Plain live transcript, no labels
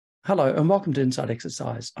Hello and welcome to Inside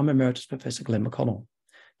Exercise. I'm Emeritus Professor Glenn McConnell.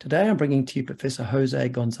 Today I'm bringing to you Professor José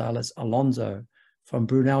González-Alonso from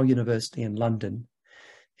Brunel University in London.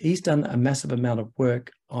 He's done a massive amount of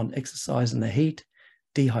work on exercise in the heat,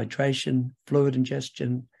 dehydration, fluid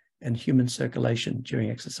ingestion, and human circulation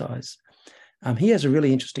during exercise. He has a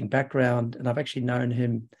really interesting background, and I've actually known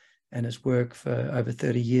him and his work for over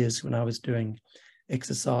 30 years when I was doing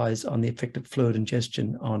exercise on the effect of fluid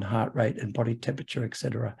ingestion on heart rate and body temperature,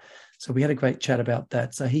 etc. So we had a great chat about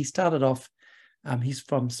that. So he started off, he's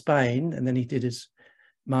from Spain, and then he did his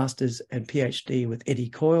master's and PhD with Eddie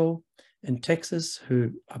Coyle in Texas,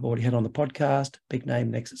 who I've already had on the podcast, big name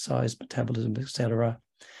in exercise, metabolism, etc.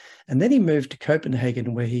 And then he moved to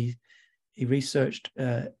Copenhagen, where he researched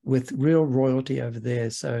with real royalty over there.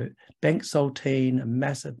 So Bengt Saltine, a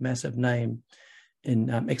massive name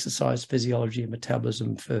in exercise physiology and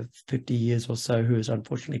metabolism for 50 years or so, who has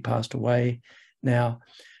unfortunately passed away now.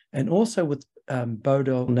 And also with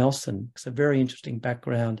Bodil Nelson. It's a very interesting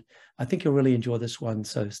background. I think you'll really enjoy this one,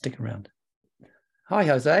 so stick around. Hi,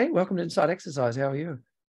 Jose. Welcome to Inside Exercise. How are you?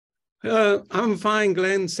 I'm fine,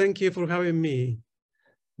 Glenn. Thank you for having me.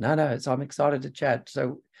 No, I'm excited to chat.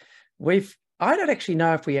 So I don't actually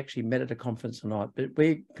know if we actually met at a conference or not, but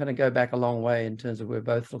we kind of go back a long way in terms of we're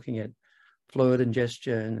both looking at fluid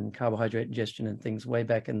ingestion and carbohydrate ingestion and things way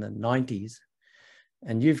back in the 90s.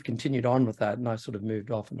 And you've continued on with that, and I sort of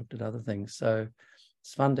moved off and looked at other things. So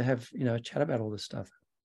it's fun to have, a chat about all this stuff.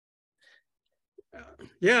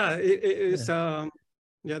 Yeah, it's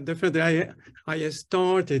definitely. I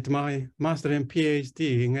started my master and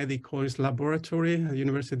PhD in Eddie Coyle's laboratory at the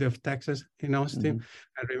University of Texas in Austin.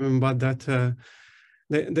 I remember that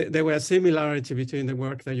there were similarities between the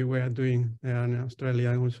work that you were doing in Australia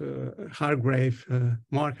and also Hargrave,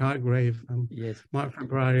 Mark Hargrave, yes, Mark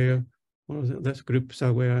February, all of those groups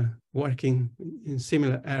that were working in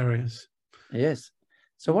similar areas. Yes.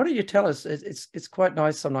 So why don't you tell us, it's quite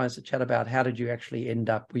nice sometimes to chat about how did you actually end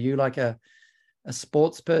up? Were you like a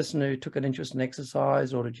sports person who took an interest in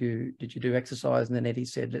exercise, or did you do exercise and then Eddie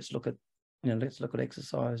said, let's look at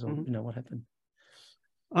exercise, or what happened?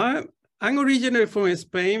 I'm originally from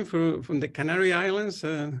Spain, from the Canary Islands,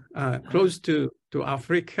 close to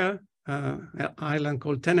Africa, an island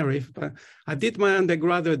called Tenerife. But I did my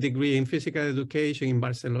undergraduate degree in physical education in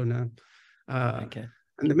Barcelona. Okay.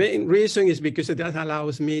 And the main reason is because that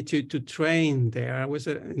allows me to train there. I was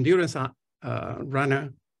an endurance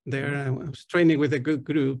runner there. I was training with a good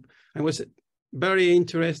group. I was very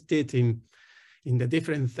interested in the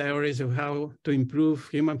different theories of how to improve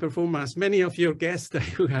human performance. Many of your guests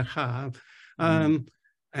that you have, and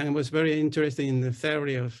I was very interested in the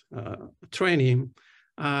theory of training.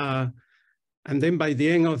 And then by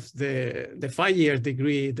the end of the 5-year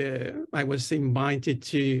degree, I was invited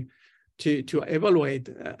to evaluate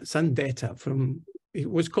some data from, it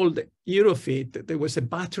was called Eurofit. There was a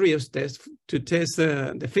battery of tests to test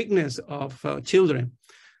the fitness of children.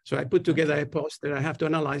 So I put together a poster. I have to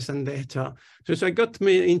analyze some data. So it got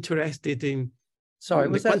me interested in. Sorry,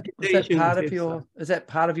 was that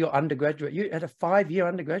part of your undergraduate? You had a 5-year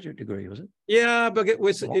undergraduate degree, was it? Yeah, but it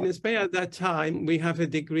was in Spain at that time. We have a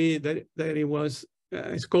degree that it was.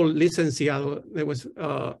 It's called licenciado. There was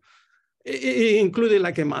it included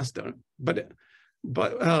like a master, but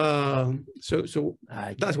so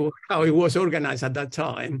that's how it was organized at that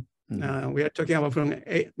time. We are talking about from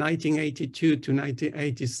 1982 to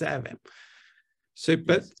 1987. So,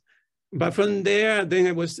 but from there, then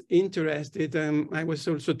I was interested, and I was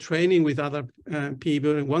also training with other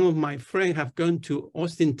people. And one of my friends have gone to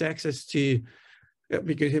Austin, Texas,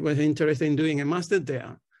 because he was interested in doing a master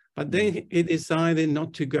there. But then he decided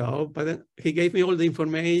not to go. But then he gave me all the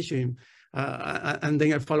information, and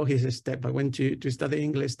then I followed his step. I went to study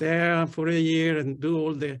English there for a year and do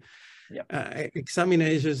all the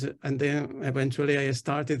examinations, and then eventually I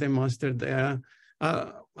started a master there.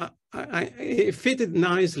 It fitted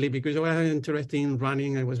nicely because I was interested in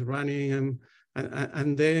running. I was running,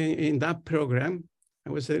 and then in that program, I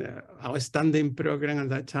was a outstanding program at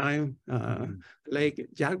that time. Like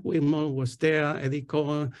Jack Wilmot was there, Eddie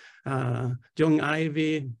Cole, John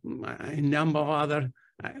Ivey, a number of other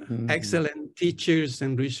excellent teachers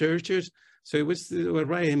and researchers. So it was the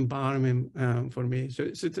right environment for me. So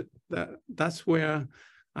that's where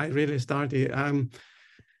I really started.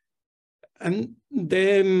 And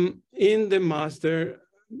then in the master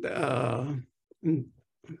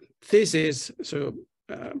thesis, so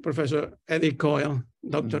Professor Eddie Coyle,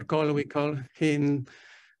 Dr. Coyle, we call him,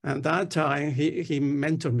 at that time, he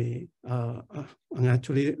mentored me and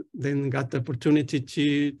actually then got the opportunity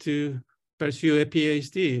to pursue a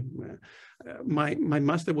PhD. my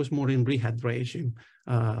master was more in rehydration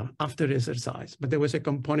after exercise, but there was a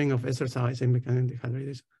component of exercise and mechanical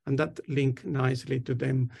dehydration, and that linked nicely to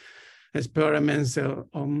them experiments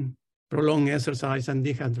on prolonged exercise and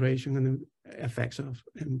dehydration and the effects of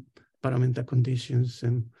environmental conditions.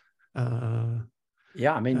 And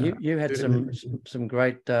yeah, I mean, you had some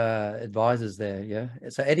great advisors there. Yeah,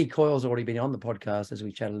 so Eddie Coyle's already been on the podcast, as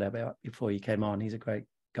we chatted about before you came on. He's a great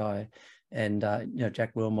guy. And you know,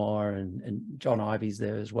 Jack Wilmore and John Ivy's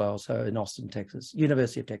there as well. So in Austin, Texas,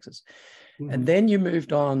 University of Texas. Mm-hmm. And then you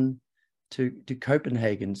moved on to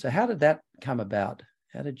Copenhagen. So how did that come about?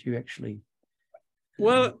 How did you actually?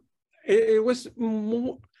 Well, it was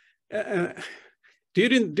more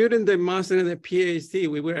during the master and the PhD.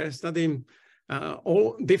 We were studying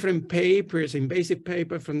all different papers, invasive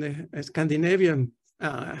papers from the Scandinavian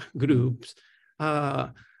groups,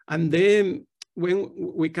 and then when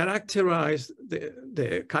we characterize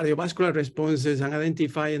the cardiovascular responses and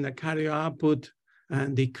identifying the cardio output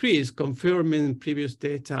and decrease, confirming previous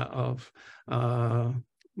data of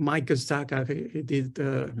Michael Saka, he did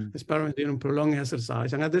experiments during prolonged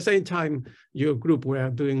exercise. And at the same time, your group were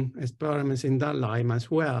doing experiments in that line as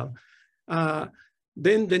well.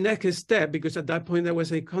 Then the next step, because at that point there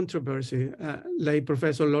was a controversy, late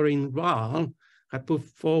Professor Lauren Rall had put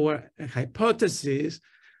forward a hypothesis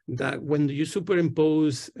that when you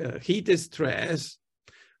superimpose heat stress,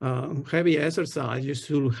 heavy exercise, you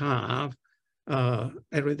should have a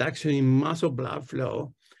reduction in muscle blood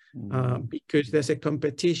flow because there's a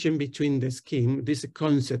competition between the skin. This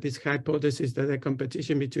concept, this hypothesis that a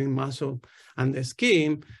competition between muscle and the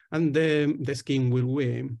skin will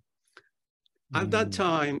win. At that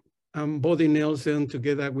time, Bodie Nelson,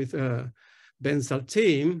 together with Ben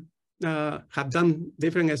Saltim, have done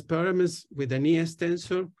different experiments with the knee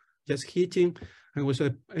extensor, just heating. I was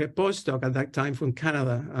a postdoc at that time from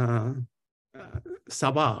Canada,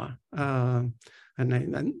 Savar,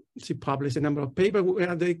 and she published a number of papers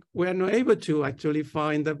where they were not able to actually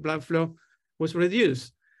find that blood flow was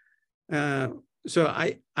reduced. So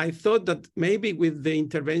I thought that maybe with the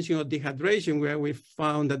intervention of dehydration, where we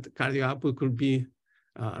found that cardio output could be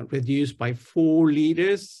reduced by 4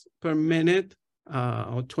 liters per minute,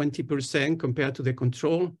 or 20% compared to the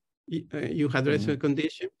control euhydration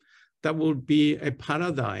condition, that would be a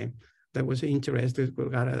paradigm that was interested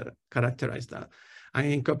to characterize that. And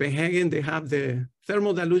in Copenhagen, they have the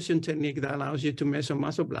thermal dilution technique that allows you to measure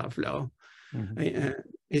muscle blood flow.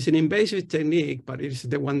 It's an invasive technique, but it's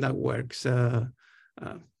the one that works to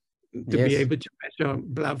be able to measure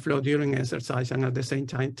blood flow during exercise and at the same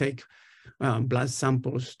time take blood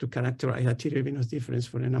samples to characterize arterial venous difference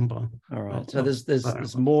for a number. All right. So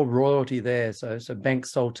there's more royalty there. So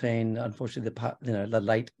Banks Saltine, unfortunately, the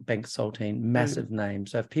late Banks Saltine, massive name.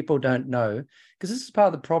 So if people don't know, because this is part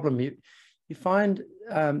of the problem, you find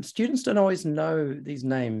students don't always know these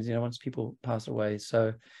names, once people pass away.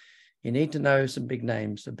 So you need to know some big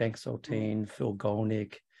names. So Banks Saltine, Phil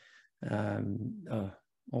Golnick,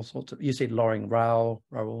 all sorts of. You said Lauren Rowell.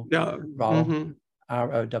 Yeah. Rowell.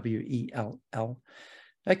 Rowell.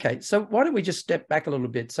 Okay, so why don't we just step back a little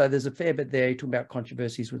bit? So there's a fair bit there. You're talking about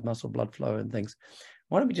controversies with muscle blood flow and things.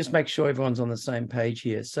 Why don't we just make sure everyone's on the same page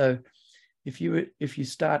here? So if you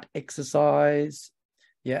start exercise,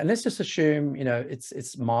 and let's just assume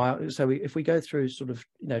it's mild. So if we go through sort of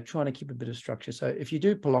trying to keep a bit of structure. So if you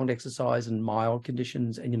do prolonged exercise in mild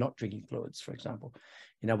conditions and you're not drinking fluids, for example,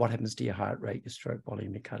 what happens to your heart rate, your stroke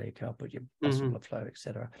volume, your cardiac output, your muscle blood flow,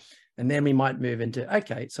 etc. And then we might move into,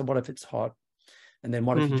 okay, so what if it's hot? And then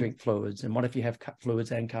what if you drink fluids? And what if you have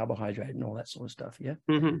fluids and carbohydrate and all that sort of stuff? Yeah.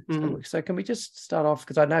 So can we just start off?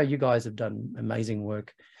 Because I know you guys have done amazing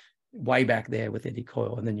work way back there with Eddie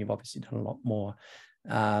Coyle, and then you've obviously done a lot more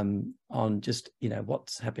on just,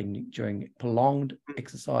 what's happening during prolonged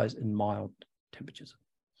exercise in mild temperatures.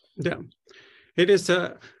 Yeah, it is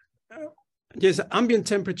yes, ambient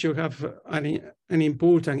temperature have an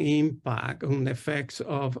important impact on the effects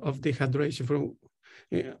of dehydration. From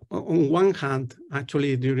on one hand,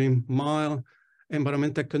 actually during mild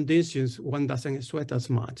environmental conditions, one doesn't sweat as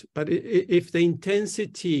much. But if the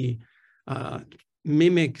intensity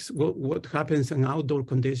mimics what happens in outdoor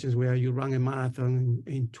conditions where you run a marathon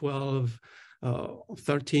in 12,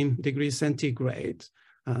 13 degrees centigrade,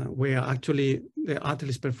 where actually the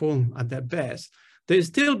athletes perform at their best, they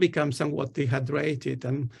still become somewhat dehydrated,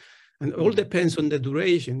 and all depends on the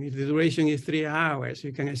duration. If the duration is 3 hours,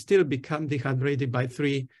 you can still become dehydrated by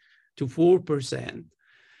 3 to 4%.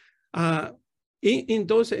 In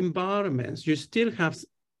those environments, you still have,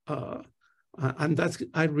 and that's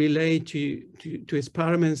I relate to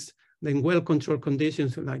experiments then well-controlled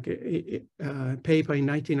conditions, like a paper in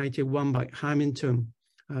 1991 by Hamilton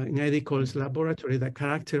in Eddie Cole's laboratory that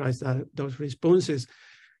characterized those responses.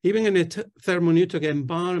 Even in a thermonuclear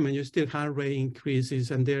environment, you still heart rate increases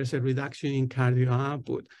and there's a reduction in cardio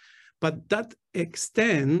output. But that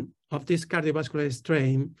extent of this cardiovascular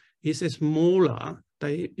strain is smaller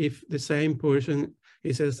than if the same person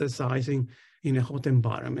is exercising in a hot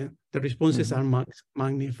environment. The responses are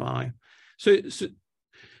magnified.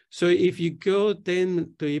 So if you go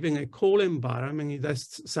then to even a cold environment,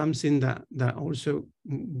 that's something that also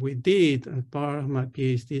we did as part of my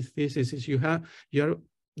PhD thesis, is you're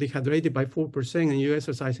dehydrated by 4% and you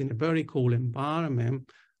exercise in a very cold environment,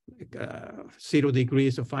 like 0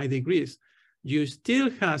 degrees or 5 degrees. You still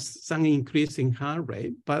have some increase in heart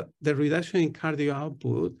rate, but the reduction in cardio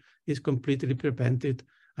output is completely prevented,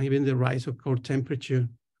 and even the rise of core temperature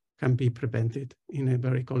can be prevented in a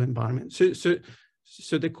very cold environment.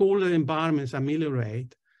 So the cooler environments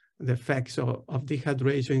ameliorate the effects of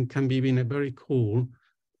dehydration, can be in a very cool,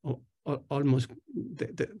 or almost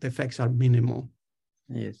the effects are minimal.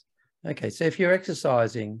 Yes. Okay. So if you're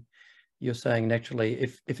exercising, you're saying naturally,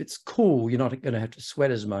 if it's cool, you're not going to have to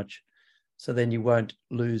sweat as much. So then you won't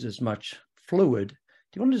lose as much fluid. Do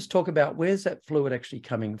you want to just talk about where's that fluid actually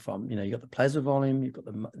coming from? You know, you've got the plasma volume, you've got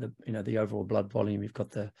the overall blood volume, you've got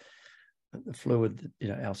the fluid,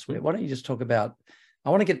 elsewhere. Why don't you just talk about, I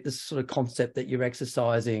want to get this sort of concept that you're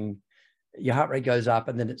exercising, your heart rate goes up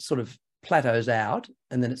and then it sort of plateaus out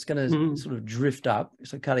and then it's going to sort of drift up.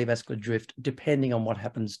 So cardiovascular drift, depending on what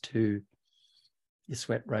happens to your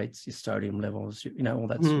sweat rates, your sodium levels, all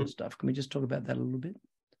that sort of stuff. Can we just talk about that a little bit?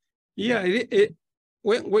 Yeah,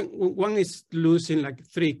 when one is losing like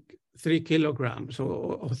 3 kilograms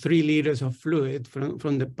or 3 liters of fluid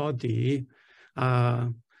from the body,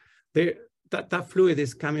 that fluid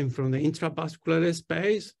is coming from the intravascular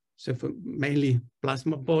space, so mainly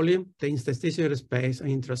plasma volume, the interstitial space,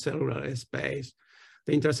 and intracellular space.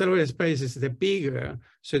 The intracellular space is the bigger,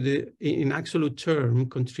 so in absolute term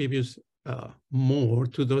contributes more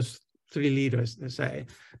to those 3 liters, let's say,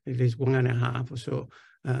 it is 1.5 or so.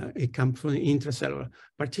 It comes from intracellular,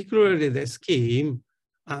 particularly the skin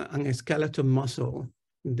and skeletal muscle.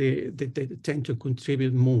 They tend to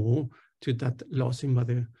contribute more to that loss in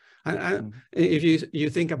body. And if you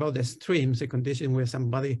think about the streams, the condition where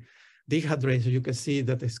somebody dehydrates, you can see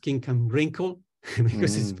that the skin can wrinkle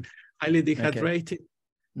because it's highly dehydrated.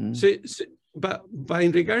 Okay. But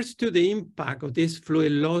in regards to the impact of these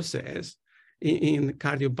fluid losses in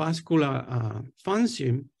cardiovascular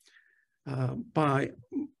function, by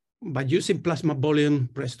using plasma volume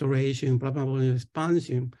restoration, plasma volume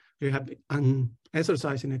expansion, we have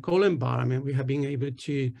exercise in a cold environment, we have been able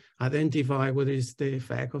to identify what is the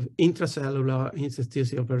effect of intracellular,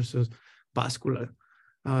 interstitial versus vascular.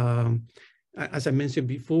 As I mentioned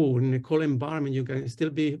before, in a cold environment, you can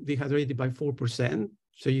still be dehydrated by 4%.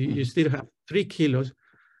 So you still have 3 kilos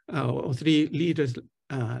or 3 liters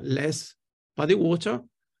less body water,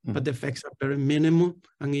 but the effects are very minimal.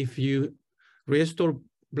 And if you restore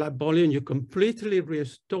blood volume, you completely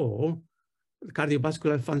restore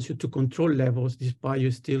cardiovascular function to control levels, despite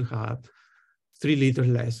you still have 3 liters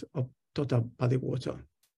less of total body water.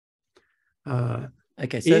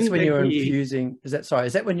 Okay, so that's when you're infusing, is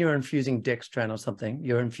that when you're infusing dextran or something?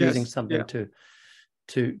 You're infusing something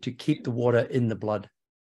to keep the water in the blood?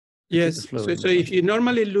 Yes, so if you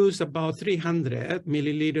normally lose about 300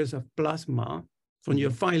 milliliters of plasma from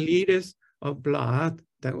your 5 liters of blood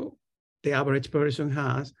that the average person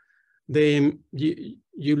has, then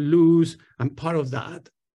you lose, and part of that,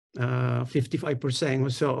 55% or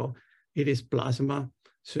so, it is plasma.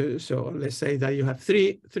 So let's say that you have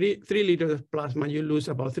 3 liters of plasma, you lose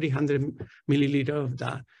about 300 milliliters of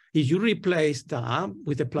that. If you replace that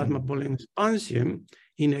with the plasma volume expansion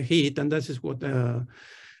in a heat, and this is what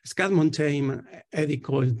Scott Montaigne and Eddie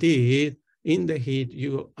Cole did, in the heat,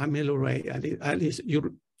 you ameliorate, at least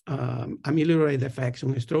you ameliorate the effects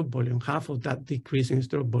on stroke volume. Half of that decrease in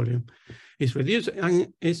stroke volume is reduced,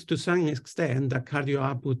 and is to some extent that cardio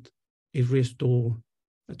output is restored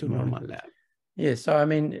to normal level. Yeah, so I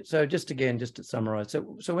mean, so just to summarize,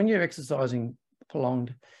 so when you're exercising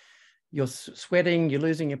prolonged, you're sweating, you're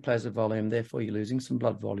losing your plasma volume, therefore you're losing some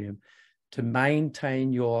blood volume. To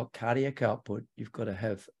maintain your cardiac output, you've got to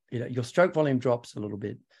have, your stroke volume drops a little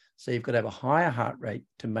bit. So you've got to have a higher heart rate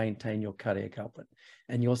to maintain your cardiac output.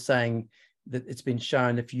 And you're saying that it's been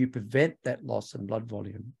shown if you prevent that loss in blood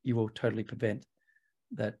volume, you will totally prevent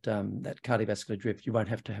that that cardiovascular drift. You won't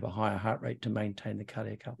have to have a higher heart rate to maintain the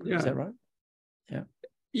cardiac output. Yeah. Is that right? Yeah.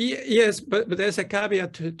 Yes, but there's a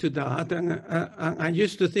caveat to that. And I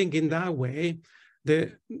used to think in that way,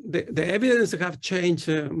 the evidence have changed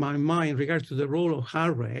my mind in regard to the role of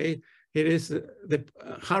heart rate. It is the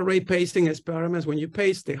heart rate pacing experiments. When you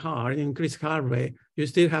pace the heart, increase heart rate, you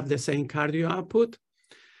still have the same cardio output.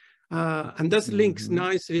 And that links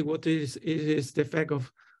nicely what is the effect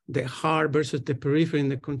of the heart versus the periphery in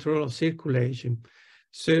the control of circulation.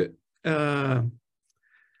 So,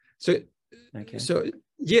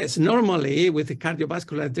 yes, normally with the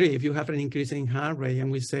cardiovascular drift, you have an increase in heart rate,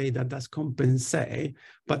 and we say that that's compensate,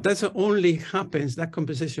 but that's only happens, that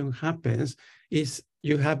compensation happens is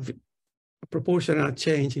you have a proportional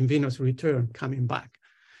change in venous return coming back.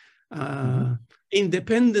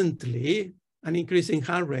 Independently, an increase in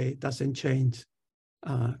heart rate doesn't change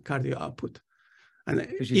cardio output. And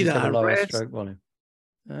either a lower stroke volume.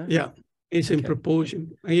 Yeah, it's in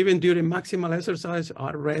proportion. Even during maximal exercise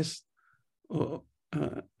or rest.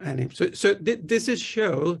 This is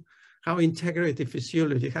show how integrative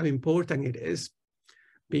physiology, how important it is,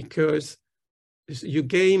 because you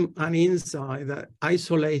gain an insight that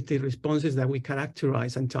isolated responses that we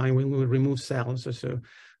characterize sometimes when we remove cells. So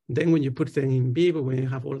then when you put them in vivo, when you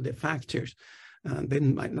have all the factors, they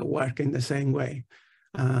might not work in the same way.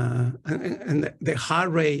 And the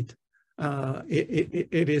heart rate,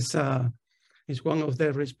 it is one of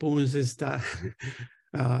the responses that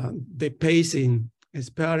the pacing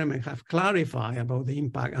experiment have clarified about the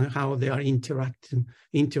impact and how they are interact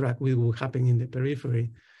with what happening in the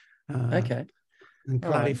periphery. And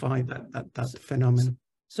clarify that phenomenon.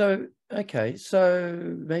 So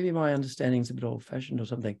maybe my understanding is a bit old-fashioned or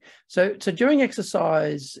something. So during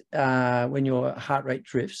exercise, when your heart rate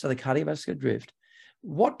drifts, so the cardiovascular drift,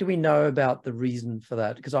 what do we know about the reason for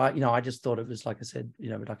that? Because I just thought it was, like I said,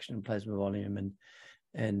 reduction in plasma volume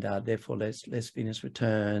and therefore less venous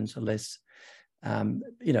return, so less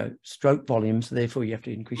stroke volume, so therefore you have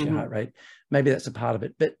to increase your heart rate. Maybe that's a part of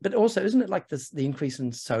it, but also isn't it like the increase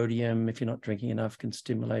in sodium, if you're not drinking enough, can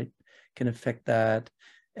affect that?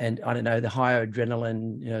 And I don't know, the higher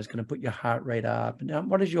adrenaline is going to put your heart rate up. Now,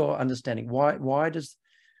 what is your understanding? Why do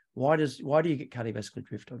you get cardiovascular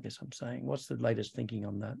drift? I guess I'm saying, what's the latest thinking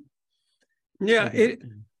on that?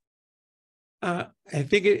 I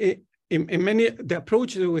think in many the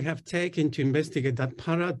approach that we have taken to investigate that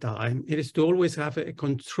paradigm, it is to always have a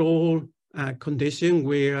control condition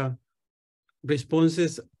where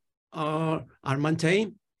responses are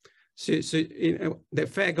maintained. So the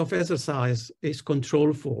effect of exercise is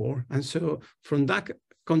controlled for, and so from that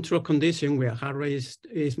control condition where heart rate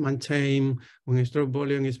is maintained, when stroke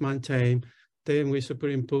volume is maintained, then we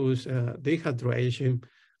superimpose dehydration,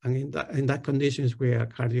 and in that conditions where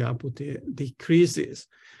cardio output decreases.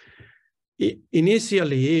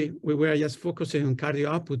 Initially, we were just focusing on cardio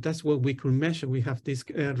output. That's what we could measure. We have this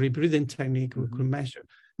rebreathing technique we could measure.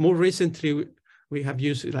 More recently, we have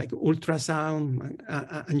used like ultrasound,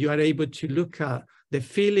 and you are able to look at the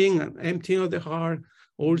feeling and emptying of the heart,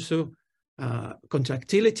 also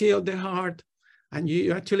contractility of the heart. And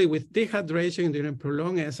you actually, with dehydration during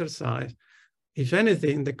prolonged exercise, if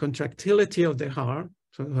anything, the contractility of the heart,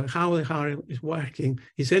 so how the heart is working,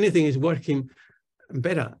 if anything is working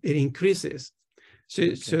better, it increases.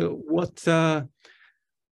 So what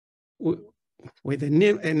with a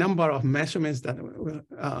number of measurements that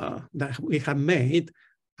we have made,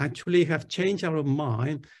 actually have changed our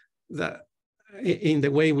mind that in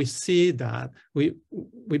the way we see that we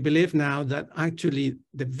believe now that actually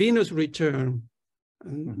the venous return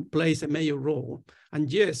plays a major role. And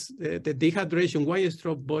yes, the dehydration, why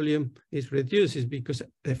stroke volume is reduced, is because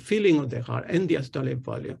the filling of the heart and the diastolic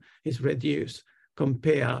volume is reduced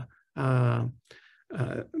compared to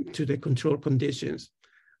the control conditions.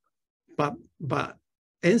 But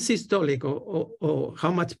end-systolic, or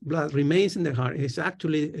how much blood remains in the heart, is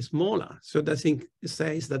actually smaller. So that thing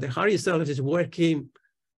says that the heart itself is working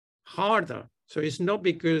harder. So it's not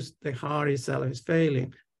because the heart itself is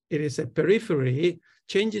failing. It is a periphery,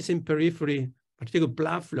 changes in periphery, particularly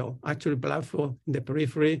blood flow. Actually, blood flow in the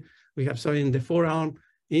periphery, we have saw in the forearm,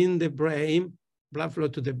 in the brain, blood flow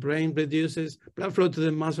to the brain reduces, blood flow to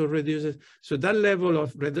the muscle reduces. So that level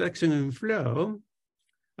of reduction in flow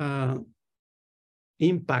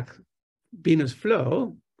impact venous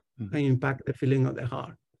flow and impact the filling of the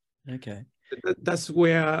heart. Okay. That's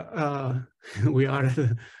where we are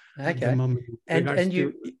at the moment. And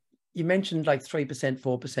you mentioned like 3%,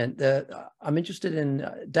 4%. I'm interested in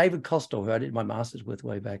David Kostel, who I did my master's with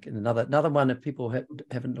way back, and another one. If people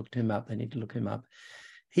haven't looked him up, they need to look him up.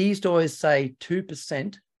 He used to always say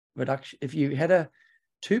 2% reduction. If you had a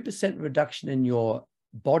 2% reduction in your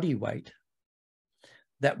body weight,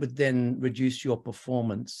 that would then reduce your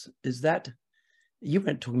performance. Is that You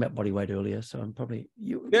weren't talking about body weight earlier, so I'm probably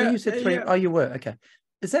Yeah, you said 3. yeah. Oh, you were. Okay.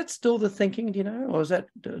 Is that still the thinking, do you know, or is that,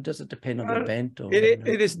 does it depend on the event? Or it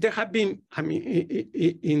is. There have been, I mean,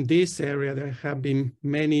 in this area, there have been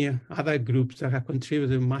many other groups that have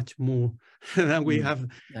contributed much more than we have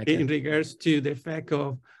in regards to the effect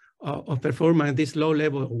of performance at this low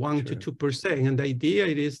level of 1 to 2%. And the idea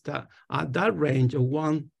is that at that range of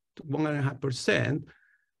 1 to 1.5%,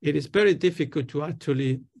 it is very difficult to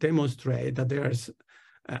actually demonstrate that there's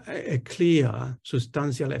a clear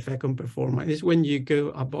substantial effect on performance. It's when you go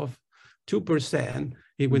above 2%,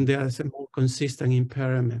 when there's a more consistent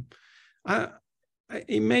impairment.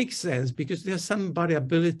 It makes sense because there's some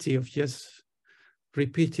variability of just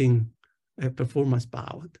repeating a performance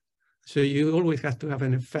bout. So you always have to have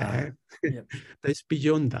an effect that's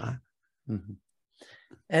beyond that.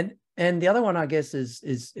 And the other one, I guess,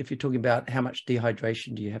 is if you're talking about how much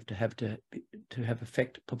dehydration do you have to have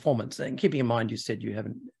affect performance, and keeping in mind you said you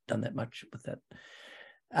haven't done that much with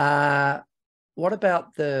that. What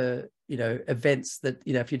about the events that,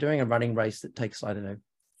 if you're doing a running race that takes, I don't know,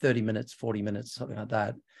 30 minutes, 40 minutes, something like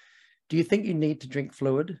that, do you think you need to drink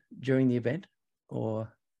fluid during the event,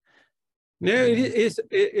 or? No, it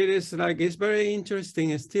is like, it's very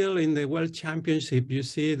interesting. Still in the World Championship, you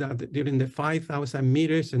see that during the 5,000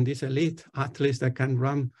 meters and these elite athletes that can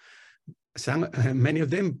run, many of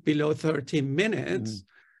them below 13 minutes.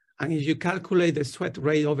 And if you calculate the sweat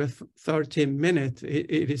rate over 13 minutes, it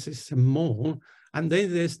is small. And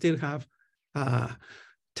then they still have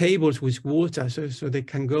tables with water so they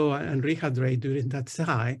can go and rehydrate during that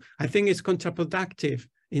time. I think it's counterproductive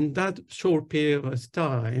in that short period of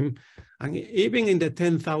time. And even in the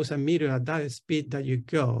 10,000 meters at that speed that you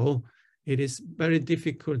go, it is very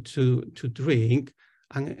difficult to drink.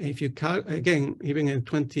 And if you again, even in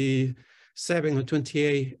 27 or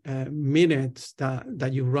 28 minutes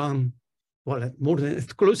that you run, well, more than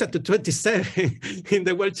closer to 27 in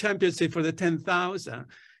the World Championship for the 10,000,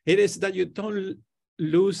 it is that you don't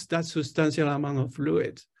lose that substantial amount of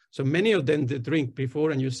fluid. So many of them they drink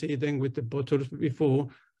before, and you see them with the bottles before,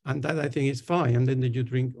 and that I think is fine. And then you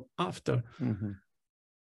drink after.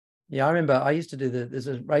 Yeah, I remember I used to do there's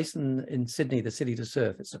a race in Sydney, the City to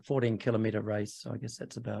Surf. It's a 14-kilometer race. So I guess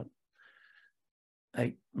that's about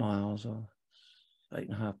 8 miles or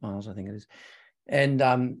 8.5 miles, I think it is. And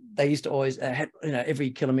they used to always have, every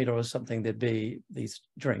kilometer or something, there'd be these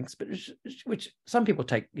drinks, but which some people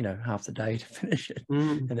take, half the day to finish it,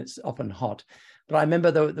 and it's often hot. But I remember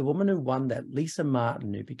the woman who won that, Lisa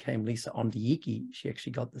Martin, who became Lisa Ondieki, she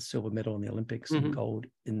actually got the silver medal in the Olympics and gold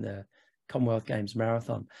in the Commonwealth Games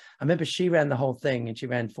marathon. I remember she ran the whole thing, and she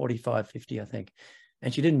ran 45:50, I think,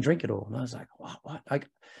 and she didn't drink it all. And I was like, what?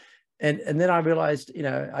 And then I realized,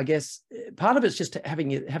 I guess part of it's just having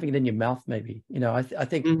it in your mouth, maybe. I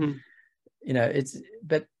think,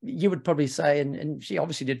 but you would probably say, and she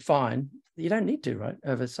obviously did fine, you don't need to, right?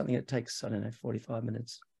 Over something that takes, I don't know, 45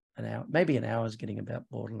 minutes, an hour, maybe an hour is getting about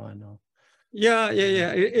borderline now. Yeah.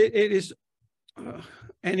 It is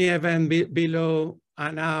any event below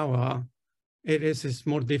an hour, it's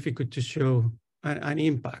more difficult to show an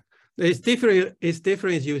impact. It's different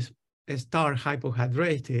if you start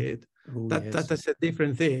hypohydrated. That's a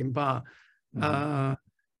different thing. But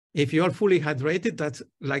if you are fully hydrated, that's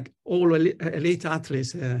like all elite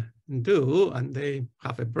athletes do, and they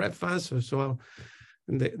have a breakfast, so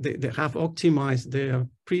they have optimized their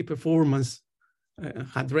pre-performance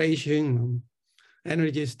hydration,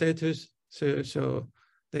 energy status. So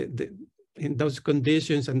they in those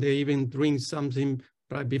conditions, and they even drink something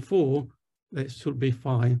right before, they should be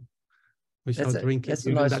fine. That's a nice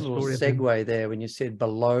little segue there when you said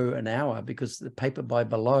below an hour, because the paper by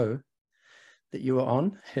Below that you were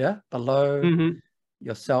on, Below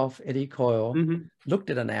yourself, Eddie Coyle, looked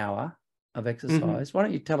at an hour of exercise. Why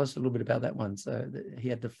don't you tell us a little bit about that one? So he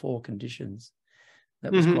had the 4 conditions.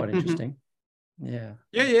 That was quite interesting. Yeah.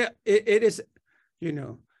 It is,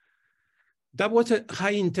 that was a high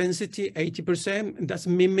intensity, 80%. That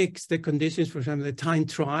mimics the conditions, for example, the time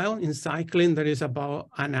trial in cycling that is about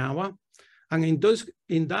an hour. And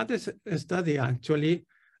in that study, actually,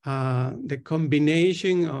 the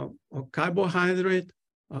combination of carbohydrate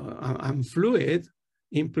and fluid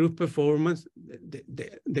improved performance.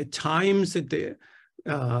 The times that they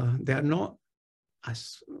are not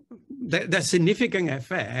as there's significant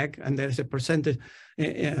effect, and there's a percentage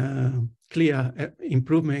clear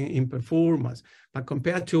improvement in performance. But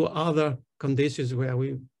compared to other conditions where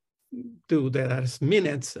we do, there are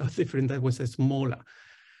minutes of different, that was a smaller.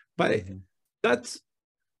 But that's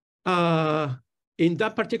in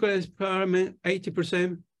that particular experiment,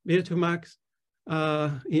 80% VO2 max,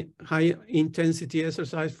 high intensity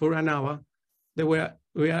exercise for an hour,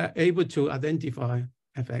 we are able to identify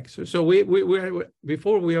effects. So we were,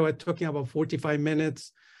 before we were talking about 45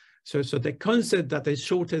 minutes. So the concept that a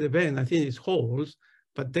shorter event, I think, is holds,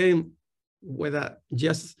 but then whether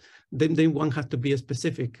then one has to be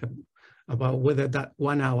specific about whether that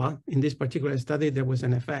 1 hour in this particular study there was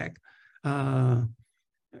an effect.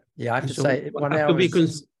 Yeah, I have to say 1 hour to be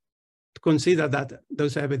consider that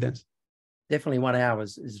those evidence. Definitely 1 hour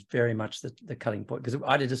is very much the cutting point, because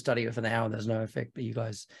I did a study with an hour and there's no effect, but you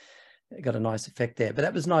guys got a nice effect there. But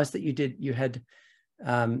that was nice that you had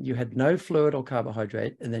no fluid or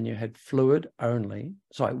carbohydrate, and then you had fluid only,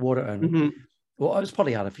 sorry, water only. Mm-hmm. Well, it was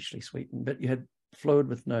probably artificially sweetened, but you had fluid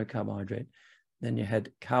with no carbohydrate. Then you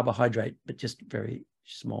had carbohydrate, but just very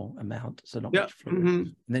small amount, so not much fluid. Mm-hmm.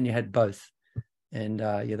 And then you had both. And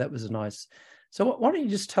yeah, that was a nice. So why don't you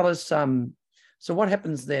just tell us, so what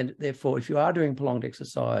happens then, therefore, if you are doing prolonged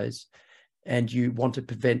exercise and you want to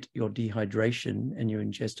prevent your dehydration and you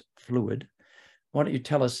ingest fluid, why don't you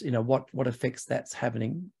tell us, what effects that's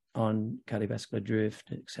having on cardiovascular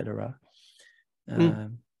drift, etc.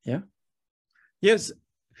 Yeah. Yes,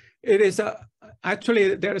 it is.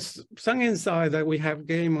 Actually, there's some insight that we have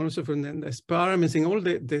gained also from the experiments. In all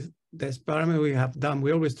the experiment we have done,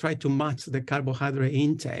 we always try to match the carbohydrate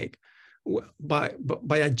intake by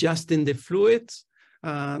adjusting the fluids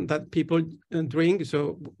that people drink.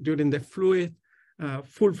 So during the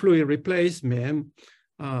full fluid replacement,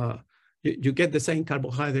 you get the same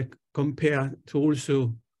carbohydrate compared to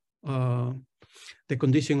also the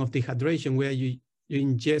condition of dehydration, where you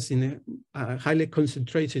ingest in a highly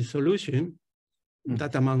concentrated solution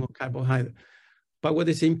that amount of carbohydrate. But what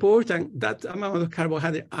is important, that amount of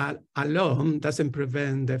carbohydrate alone doesn't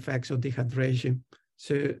prevent the effects of dehydration.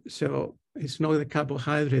 So it's not the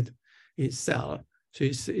carbohydrate itself. So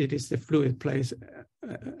it is the fluid plays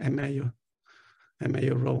a major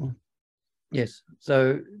role. Yes.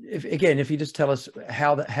 So if you just tell us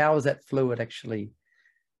how is that fluid actually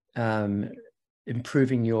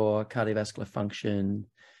improving your cardiovascular function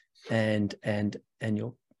and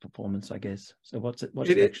your performance, I guess. So what's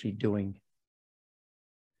it actually doing?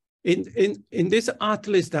 In these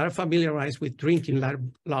athletes that are familiarized with drinking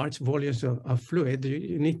large volumes of fluid,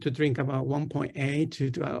 you need to drink about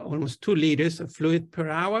 1.8 to almost 2 liters of fluid per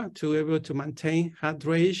hour to be able to maintain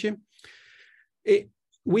hydration.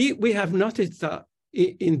 We have noticed that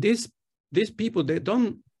in these people, they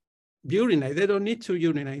don't urinate. They don't need to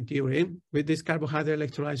urinate during with these carbohydrate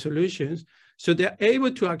electrolyte solutions. So they're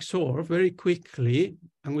able to absorb very quickly.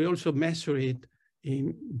 And we also measure it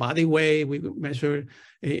in body weight. We measure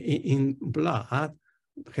in blood,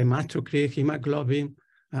 hematocrit, hemoglobin.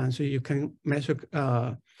 And so you can measure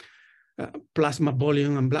plasma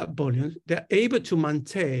volume and blood volume. They're able to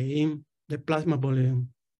maintain the plasma volume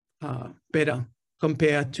better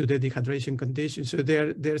compared to the dehydration condition. So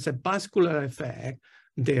there's a vascular effect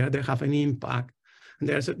there. They have an impact. And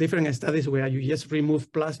there's different studies where you just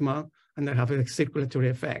remove plasma and they have a circulatory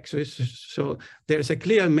effect. So there's a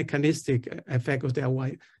clear mechanistic effect of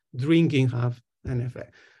why drinking have an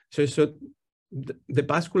effect. So the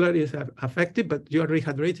vascular is affected, but you are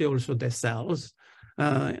rehydrating also the cells,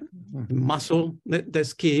 the muscle, the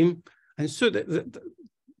skin. And so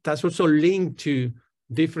that's also linked to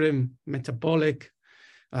different metabolic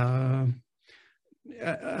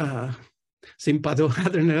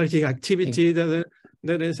sympathadrenergic activity that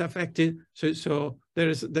is affected. So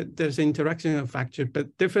there's interaction of factors,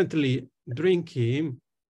 but definitely drinking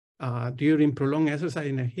during prolonged exercise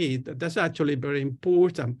in the heat, that's actually a very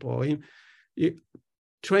important point. You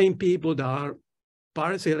train people that are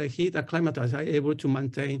partially heat acclimatized, are able to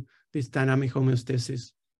maintain this dynamic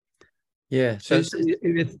homeostasis. Yeah. So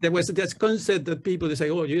there was this concept that people say,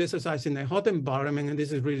 oh, you exercise in a hot environment and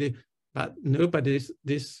this is really bad. No, but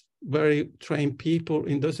this very trained people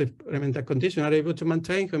in those experimental conditions are able to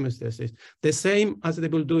maintain homeostasis, the same as they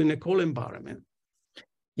will do in a cold environment.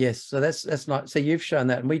 Yes, so that's nice. So you've shown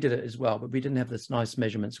that, and we did it as well, but we didn't have this nice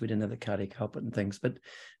measurements. We didn't have the cardiac output and things. But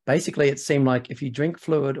basically, it seemed like if you drink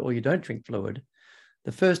fluid or you don't drink fluid,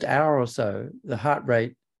 the first hour or so, the heart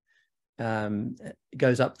rate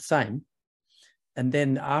goes up the same. And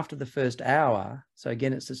then after the first hour, so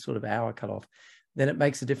again, it's this sort of hour cutoff, then it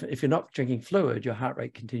makes a difference. If you're not drinking fluid, your heart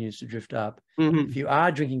rate continues to drift up. Mm-hmm. If you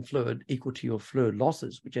are drinking fluid equal to your fluid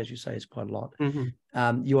losses, which as you say is quite a lot, mm-hmm.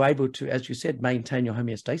 You're able to, as you said, maintain your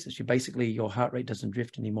homeostasis. Your heart rate doesn't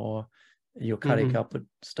drift anymore. Your cardiac mm-hmm. output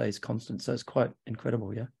stays constant. So it's quite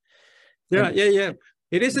incredible, yeah? Yeah.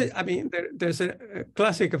 It is, there's a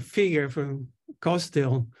classic figure from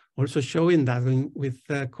Costill also showing that with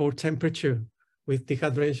core temperature, with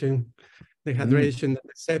dehydration dehydration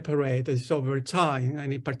that separates over time,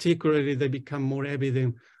 and particularly they become more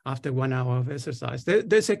evident after 1 hour of exercise.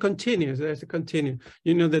 There's a continuous.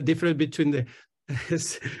 You know the difference between the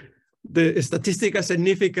statistical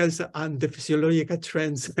significance and the physiological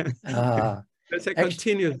trends. There's a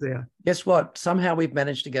continuous there. Guess what? Somehow we've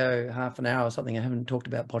managed to go half an hour or something. I haven't talked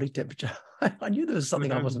about body temperature. I knew there was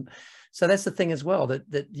something I wasn't. So that's the thing as well,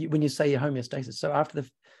 that when you say your homeostasis, so after the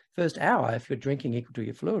first hour, if you're drinking equal to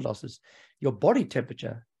your fluid losses, your body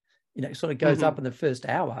temperature, you know, sort of goes up in the first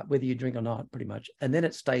hour, whether you drink or not, pretty much. And then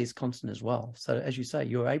it stays constant as well. So as you say,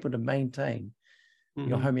 you're able to maintain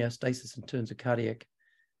your homeostasis in terms of cardiac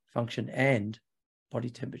function and body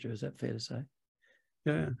temperature. Is that fair to say?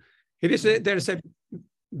 Yeah. It is. There's a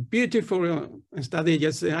beautiful study,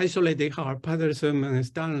 just isolated heart, Patterson and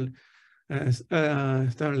Stanley in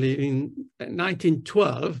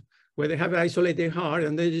 1912, where they have isolated heart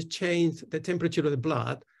and they just change the temperature of the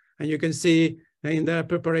blood. And you can see in their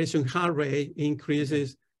preparation, heart rate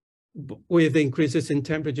increases with increases in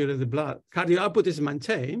temperature of the blood. Cardio output is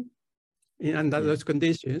maintained under those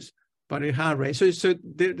conditions, but in heart rate. So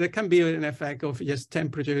there can be an effect of just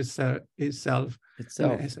temperature itself.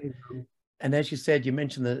 And as you said, you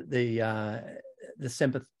mentioned the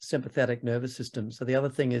sympathetic nervous system. So the other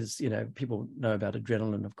thing is, you know, people know about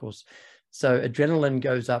adrenaline, of course. So adrenaline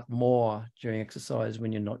goes up more during exercise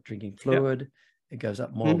when you're not drinking fluid. It goes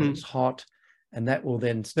up more when it's hot, and that will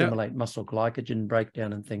then stimulate muscle glycogen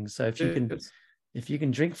breakdown and things. So if you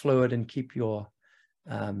can drink fluid and keep your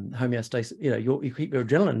homeostasis, you know, you keep your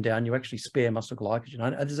adrenaline down, you actually spare muscle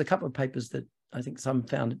glycogen. There's a couple of papers that I think some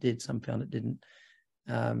found it did, some found it didn't.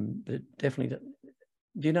 But definitely,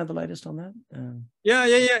 do you know the latest on that? Yeah.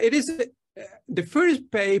 It is the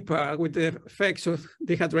first paper with the effects of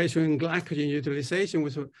dehydration and glycogen utilization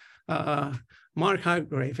was Mark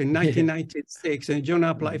Hargrave in 1996, and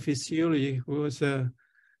Journal of Applied Physiology was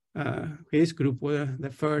his group were the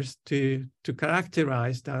first to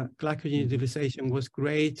characterize that glycogen utilization was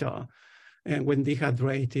greater, and when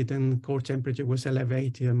dehydrated and core temperature was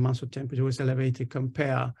elevated and muscle temperature was elevated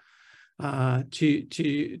compared to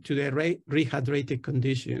the rehydrated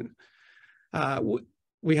condition.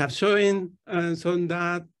 We have shown some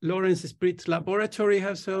that Lawrence Spritz laboratory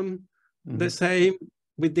has some the same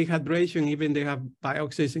with dehydration. Even they have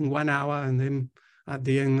biopsies in 1 hour and then at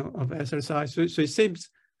the end of exercise. So it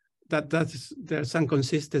seems that there's some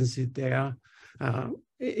consistency there.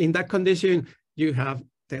 In that condition, you have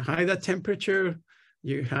the higher temperature,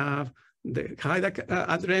 you have the higher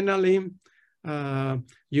adrenaline,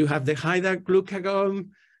 you have the higher glucagon,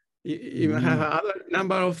 you have other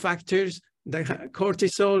number of factors, the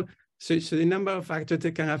cortisol. So the number of factors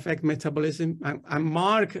that can affect metabolism. And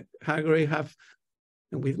Mark Hargrave have,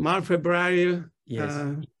 with Mark Febbraio,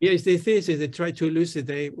 PhD thesis, they tried to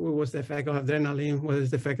elucidate what was the effect of adrenaline, what is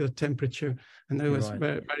the effect of temperature, and that was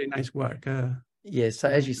very, very nice work. Yes, so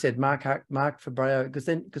as you said, Mark Febbraio,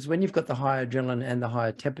 because when you've got the higher adrenaline and the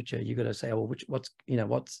higher temperature, you've got to say, well,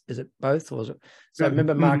 is it both, or is it? So I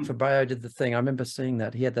remember Mark Febbraio did the thing. I remember seeing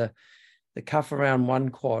that he had the cuff around one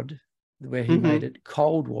quad where he made it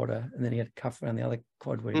cold water, and then he had a cuff around the other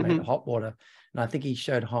quad where he made it hot water, and I think he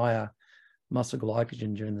showed higher muscle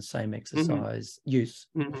glycogen during the same exercise use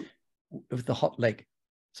with the hot leg.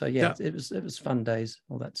 So it was fun days,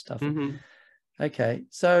 all that stuff. Okay,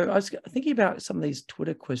 so I was thinking about some of these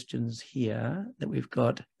Twitter questions here that we've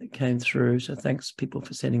got that came through. So thanks, people,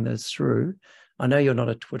 for sending those through. I know you're not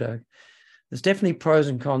a Twitter. There's definitely pros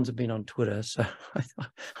and cons of being on Twitter, so I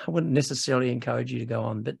wouldn't necessarily encourage you to go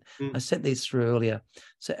on, but I sent these through earlier.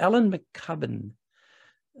 So Alan McCubbin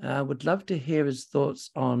would love to hear his thoughts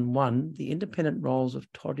on, one, the independent roles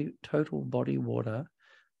of total body water,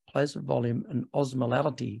 plasma volume, and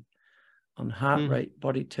osmolality on heart rate,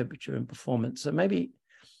 body temperature, and performance. So maybe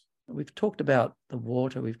we've talked about the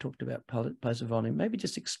water, we've talked about plasma volume. Maybe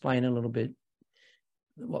just explain a little bit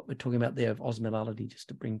what we're talking about there of osmolality, just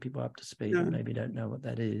to bring people up to speed that maybe don't know what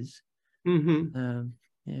that is.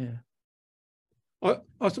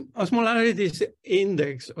 Osmolality is the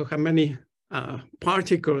index of how many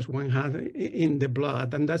particles one has in the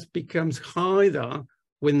blood, and that becomes higher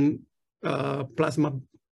when plasma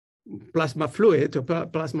fluid or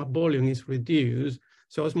plasma volume is reduced.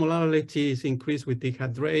 So osmolality is increased with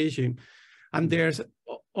dehydration. And there's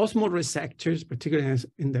osmoreceptors, particularly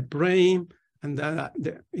in the brain, and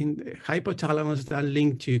in the hypothalamus that are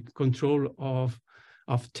linked to control of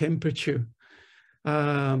temperature.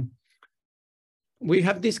 We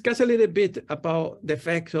have discussed a little bit about the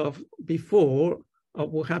effects of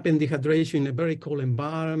what happened dehydration in a very cold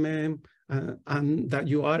environment, and that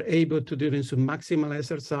you are able to, during some maximal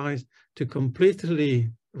exercise, to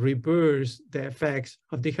completely reverse the effects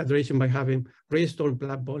of dehydration by having restored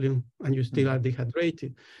blood volume and you still are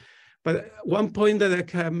dehydrated. But one point that I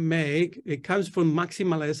can make, it comes from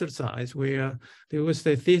maximal exercise, where there was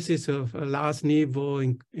the thesis of Lars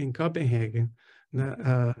Niveau in Copenhagen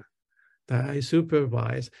that I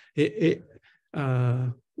supervised, together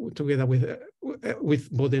with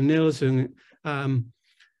Bodil Nielsen,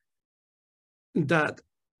 that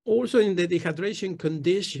also in the dehydration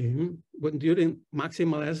condition, when during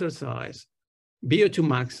maximal exercise, VO2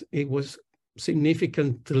 max, it was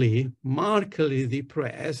significantly, markedly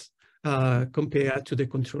depressed compared to the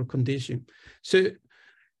control condition. So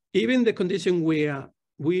even the condition where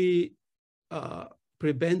we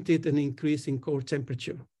prevented an increase in core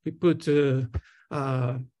temperature, we put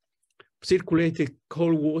circulated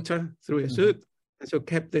cold water through a suit, and so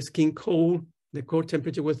kept the skin cold. The core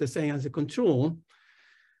temperature was the same as the control.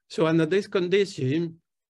 So under this condition,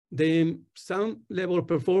 the some level of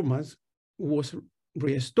performance was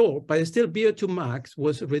restored, but still VO2 max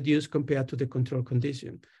was reduced compared to the control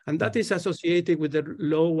condition. And that is associated with the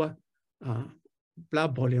lower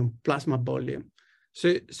blood volume, plasma volume.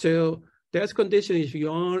 So there's condition if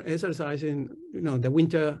you are exercising, the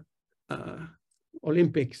Winter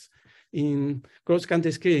Olympics in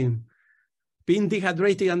cross-country skiing, being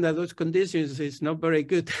dehydrated under those conditions is not very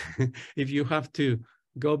good if you have to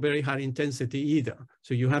go very high intensity either.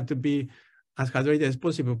 So you have to be as hydrated as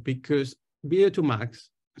possible, because VO2 max,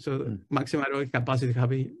 so maximum aerobic capacity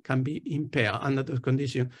can be impaired under those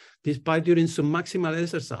conditions. Despite during some maximal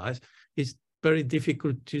exercise, it's very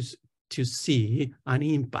difficult to see an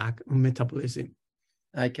impact on metabolism.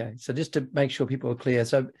 Okay, so just to make sure people are clear,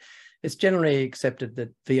 so it's generally accepted that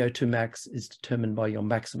VO2 max is determined by your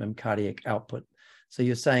maximum cardiac output. So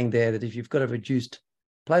you're saying there that if you've got a reduced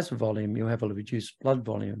plasma volume, you have a reduced blood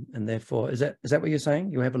volume, and therefore, is that what you're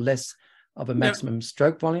saying? You have a less of a maximum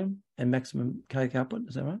stroke volume and maximum cardiac output,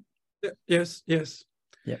 is that right? Yes.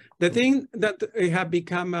 Yeah. The thing that have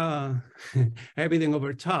become evident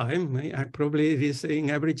over time, probably it is in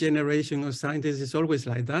every generation of scientists, is always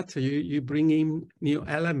like that. So you bring in new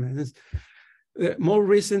elements. More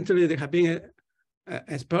recently, there have been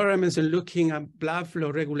experiments looking at blood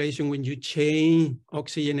flow regulation when you change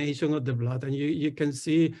oxygenation of the blood. And you can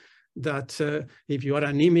see that if you are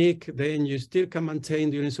anemic, then you still can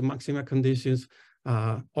maintain during some maximal conditions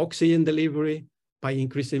oxygen delivery by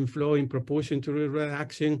increasing flow in proportion to the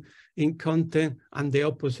reduction in content, and the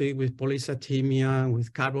opposite with polycythemia,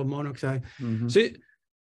 with carbon monoxide.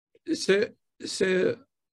 So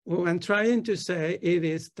what I'm trying to say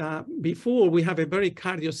is that before we have a very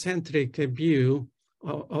cardiocentric view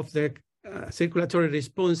of the circulatory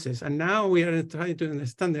responses, and now we are trying to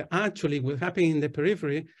understand that actually what's happening in the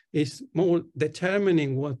periphery is more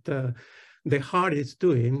determining what the heart is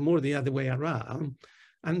doing, more the other way around.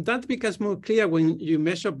 And that becomes more clear when you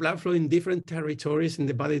measure blood flow in different territories in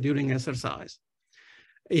the body during exercise.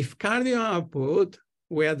 If cardio output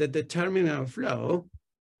were the determinant of flow,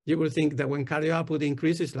 you would think that when cardio output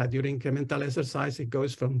increases, like during incremental exercise, it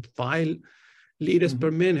goes from 5 liters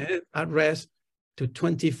per minute at rest to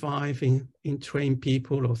 25 in trained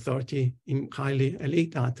people, or 30 in highly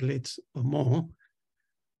elite athletes or more.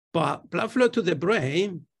 But blood flow to the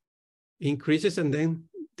brain increases and then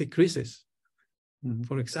decreases.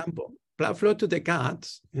 For example, blood flow to the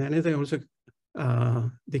guts, and it also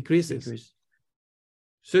decreases.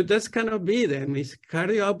 So that's cannot be then. If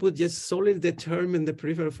cardio output just solely determine the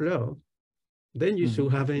peripheral flow, then you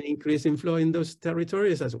should have an increase in flow in those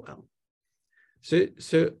territories as well. So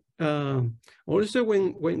also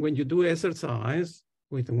when you do exercise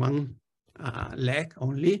with one leg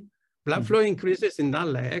only, blood flow increases in that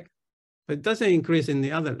leg, but it doesn't increase in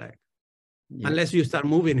the other leg unless you start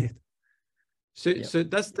moving it. So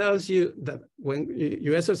that tells you that when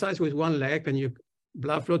you exercise with one leg and your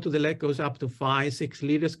blood flow to the leg goes up to 5-6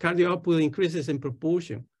 liters, cardio output increases in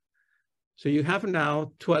proportion. So you have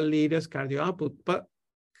now 12 liters cardio output, but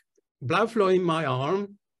blood flow in my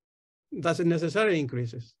arm doesn't necessarily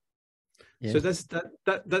increases. So that's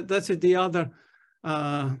the other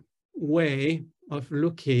way of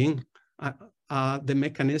looking at the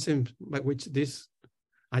mechanism by which this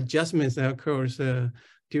adjustments that occurs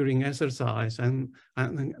during exercise and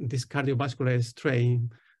this cardiovascular strain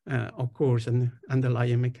occurs and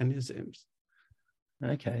underlying mechanisms.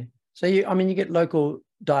 Okay, so you get local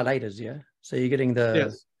dilators, So you're getting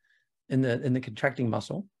the in the contracting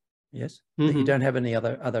muscle, that you don't have any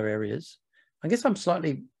other areas. I guess you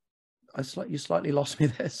slightly lost me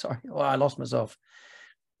there. Sorry, well, I lost myself.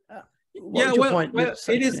 Point?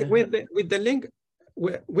 It is with the link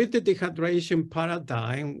with the dehydration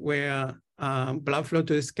paradigm, where blood flow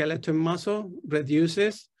to the skeletal muscle,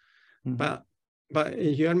 reduces, but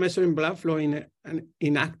if you are measuring blood flow in an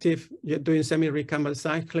inactive, you're doing semi-recumbent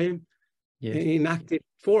cycling, inactive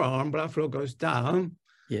forearm, blood flow goes down.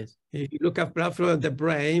 Yes. If you look at blood flow at the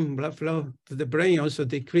brain, blood flow to the brain also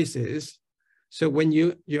decreases. So when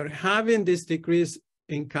you're having this decrease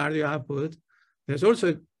in cardio output, there's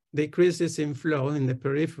also decreases in flow in the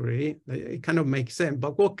periphery. It kind of makes sense.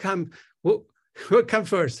 But what comes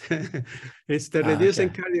first? It's the reducing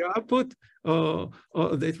cardio output or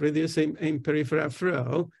the reducing in peripheral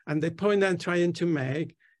flow. And the point I'm trying to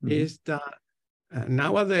make is that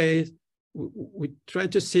nowadays, we try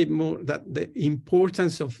to see more that the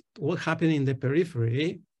importance of what happened in the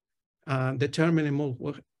periphery determining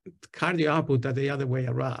more cardio output than the other way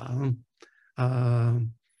around.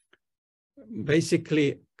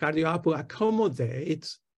 Basically, cardio output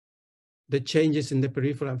accommodates the changes in the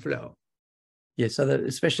peripheral flow. Yes, so that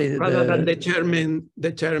especially rather than determine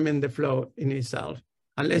the flow in itself,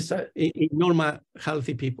 unless in normal,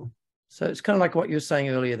 healthy people. So it's kind of like what you were saying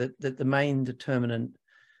earlier, that the main determinant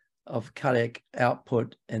of cardiac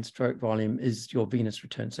output and stroke volume is your venous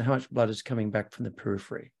return. So how much blood is coming back from the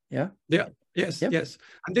periphery? Yeah. Yeah. Yes. Yep. Yes.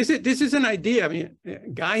 And this is an idea. I mean,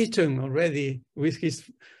 Guyton already with his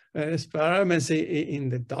experiments in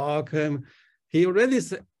the dog, he already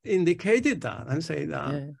indicated that and said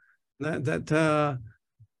that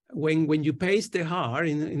when you pace the heart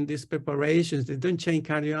in these preparations, they don't change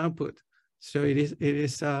cardio output. So it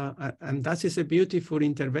is, and that is a beautiful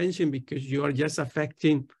intervention because you are just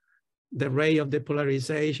affecting the rate of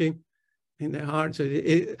depolarization in the heart. So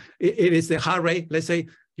it is the heart rate. Let's say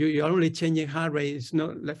you're only changing heart rate. It's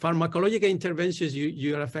not like pharmacological interventions.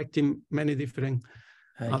 You are affecting many different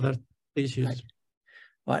other issues. Okay.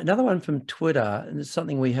 Right, another one from Twitter, and it's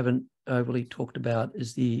something we haven't overly talked about,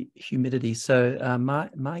 is the humidity. So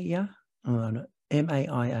Maya,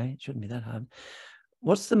 M-A-I-A, it shouldn't be that hard.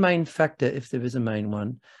 What's the main factor, if there is a main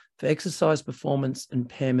one, for exercise performance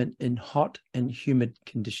impairment in hot and humid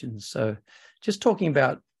conditions? So just talking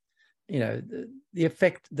about, the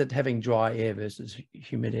effect that having dry air versus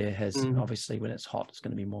humid air has. Obviously, when it's hot, it's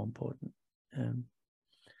going to be more important.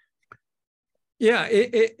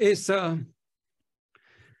 It's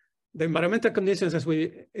the environmental conditions, as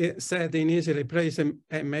we said initially, plays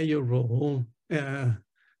a major role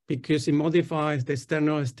because it modifies the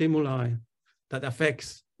external stimuli that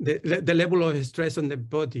affects the level of stress on the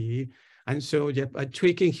body. And so by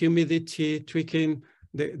tweaking humidity, tweaking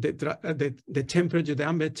the temperature, the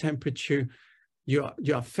ambient temperature, you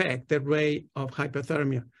affect the rate of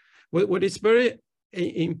hypothermia. What is very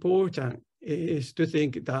important is to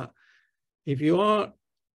think that if you are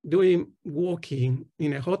doing walking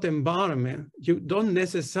in a hot environment, you don't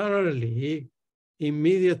necessarily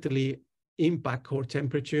immediately impact core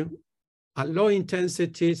temperature. At low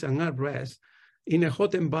intensities and at rest, in a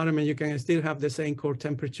hot environment, you can still have the same core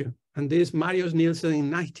temperature. And this Marius Nielsen in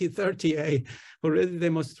 1938 already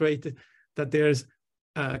demonstrated that there's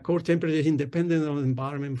core temperature independent of the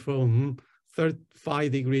environment from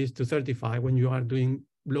 35 degrees to 35 when you are doing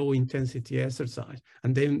low intensity exercise.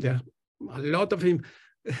 And then there are a lot of him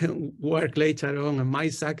work later on, and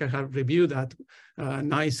Mike Sacker have reviewed that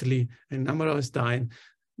nicely a number of times,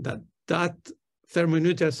 that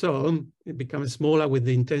thermonuclear zone, it becomes smaller with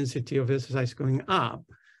the intensity of exercise going up.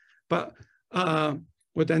 But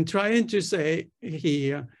what I'm trying to say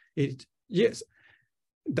here is, yes,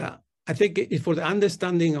 that I think for the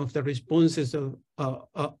understanding of the responses of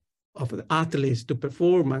the athletes to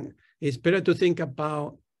performance, it's better to think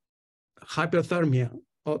about hypothermia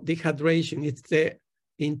or dehydration. It's the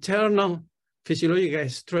internal physiological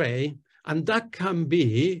strain, and that can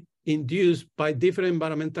be induced by different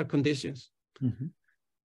environmental conditions.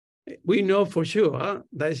 We know for sure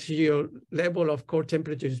that your level of core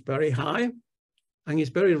temperature is very high, and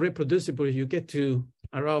it's very reproducible. You get to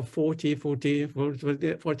around 40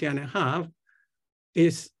 and a half,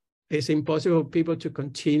 it's impossible for people to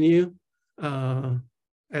continue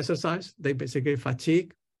exercise. They basically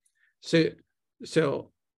fatigue.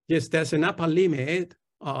 So yes, there's an upper limit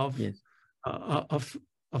of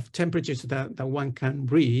temperatures that one can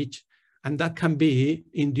reach, and that can be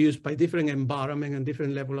induced by different environment and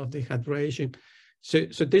different level of dehydration. So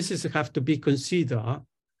this is have to be considered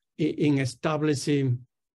in establishing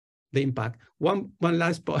the impact. One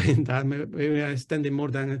last point that maybe I'm extending more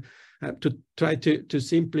than to try to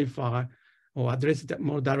simplify or address that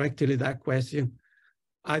more directly that question.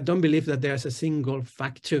 I don't believe that there's a single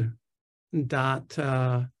factor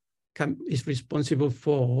that is responsible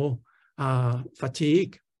for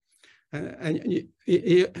fatigue. And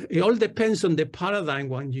it all depends on the paradigm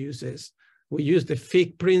one uses. We use the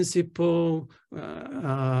Fick principle.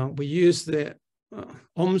 We use the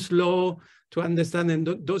Ohm's law to understand, and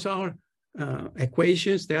those are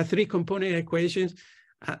equations. There are 3 component equations.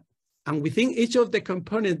 And within each of the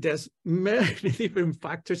components, there's many different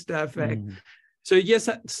factors that affect. So yes,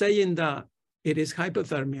 saying that it is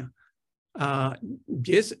hypothermia,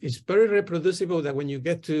 yes, it's very reproducible that when you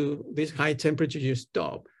get to this high temperature, you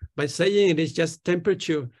stop. By saying it is just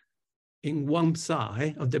temperature in one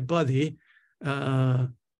side of the body,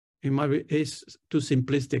 it's too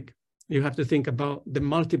simplistic. You have to think about the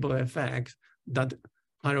multiple effects that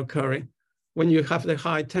are occurring. When you have the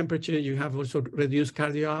high temperature, you have also reduced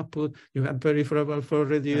cardio output, you have peripheral flow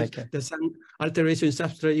reduced, there's some alteration in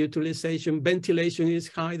substrate utilization, ventilation is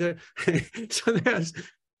higher.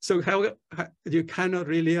 So how you cannot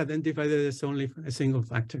really identify that there's only a single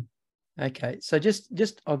factor. Okay, so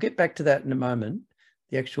just I'll get back to that in a moment,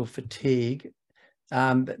 the actual fatigue.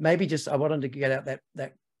 But maybe just I wanted to get out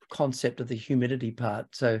that concept of the humidity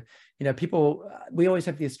part. So, you know, people, we always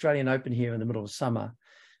have the Australian Open here in the middle of summer.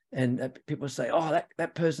 And people say, oh,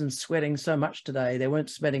 that person's sweating so much today. They weren't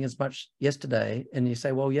sweating as much yesterday. And you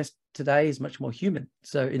say, well, yes, today is much more humid.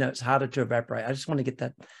 So, you know, it's harder to evaporate. I just want to get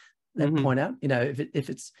that point out. You know, if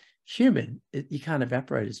it's humid, you can't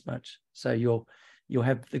evaporate as much. So you'll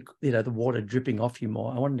have the water dripping off you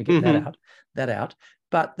more. I wanted to get that out.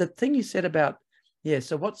 But the thing you said about,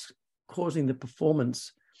 so what's causing the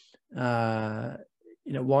performance?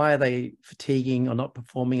 You know, why are they fatiguing or not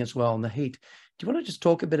performing as well in the heat? Do you want to just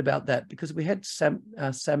talk a bit about that? Because we had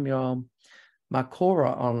Samuel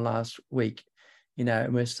Marcora on last week, you know,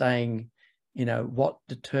 and we're saying, you know, what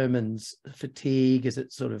determines fatigue? Is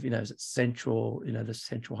it sort of, you know, is it central, you know, the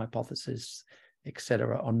central hypothesis, et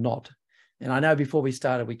cetera, or not? And I know before we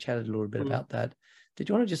started, we chatted a little bit about that. Did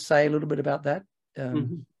you want to just say a little bit about that?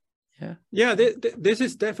 Yeah, this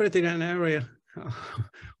is definitely an area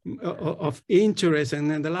of interest,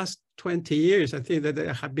 and in the last 20 years, I think that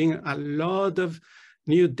there have been a lot of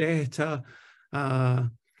new data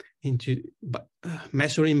into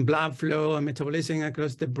measuring blood flow and metabolism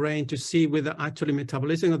across the brain to see whether actually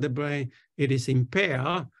metabolism of the brain it is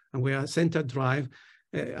impaired, and we are center drive.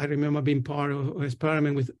 I remember being part of an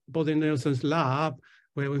experiment with Bobby Nelson's lab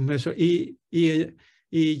where we measure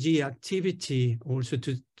EEG activity also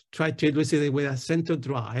to try to elucidate whether center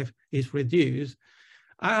drive is reduced.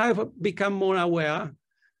 I have become more aware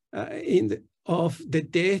of the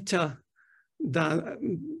data that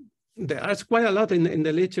there's quite a lot in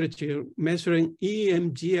the literature measuring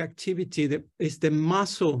EMG activity, that is the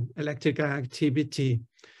muscle electrical activity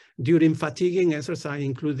during fatiguing exercise,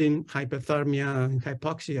 including hypothermia and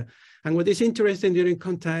hypoxia. And what is interesting during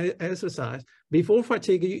contact exercise, before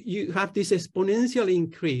fatigue, you have this exponential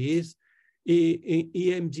increase in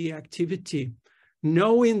EMG activity,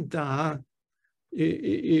 knowing that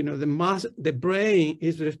you know the brain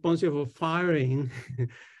is responsible for firing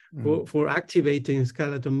for activating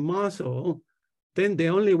skeletal muscle. Then the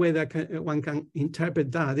only way that one can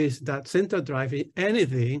interpret that is that central drive, if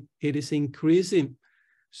anything, it is increasing.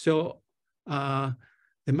 So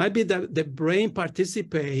it might be that the brain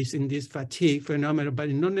participates in this fatigue phenomenon, but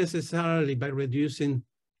not necessarily by reducing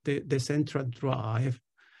the central drive.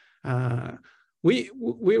 We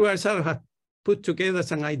were sort of have put together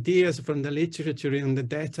some ideas from the literature and the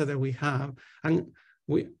data that we have, and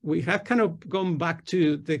we have kind of gone back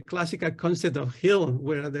to the classical concept of Hill,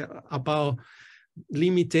 where about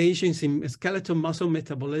limitations in skeletal muscle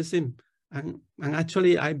metabolism, and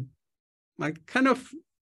actually I kind of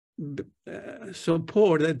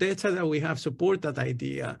support the data that we have support that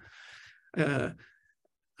idea. An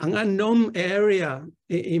unknown area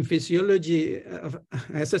in physiology, of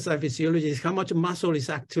exercise physiology, is how much muscle is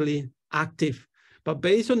actually active. But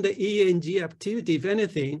based on the EMG activity, if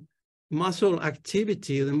anything, muscle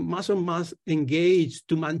activity, the muscle mass engaged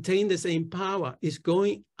to maintain the same power is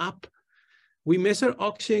going up. We measure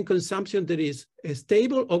oxygen consumption that is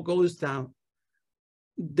stable or goes down.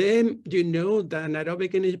 Then you know that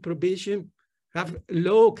anaerobic energy provision have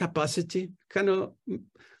low capacity, cannot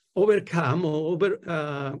overcome or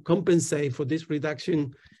compensate for this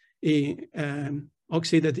reduction in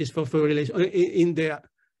oxidative phosphorylation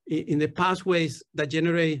in the pathways that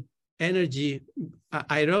generate energy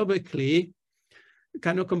aerobically,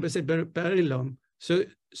 cannot compensate very long. So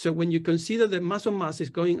when you consider the muscle mass is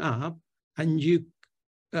going up and you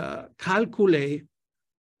calculate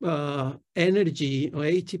energy or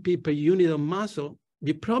ATP per unit of muscle,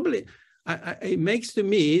 you probably, it makes to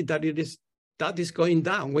me that that is going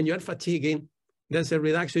down. When you're fatiguing, there's a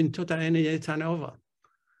reduction in total energy turnover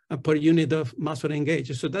per unit of muscle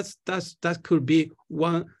engaged. So that could be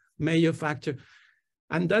one major factor.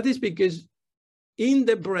 And that is because in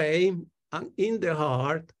the brain and in the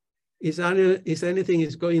heart, is anything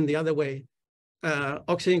is going the other way.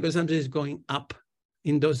 Oxygen consumption is going up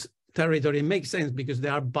in those territories. It makes sense because they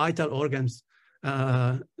are vital organs.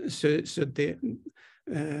 Even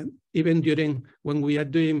during when we are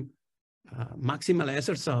doing maximal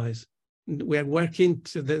exercise, we are working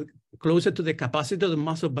to closer to the capacity of the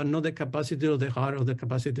muscle, but not the capacity of the heart or the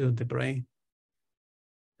capacity of the brain.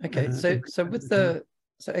 Okay, so with the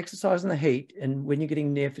exercise in the heat, and when you're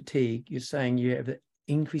getting near fatigue, you're saying you have an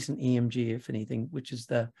increase in EMG, if anything, which is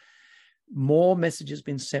the more messages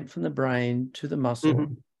been sent from the brain to the muscle.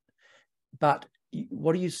 Mm-hmm. But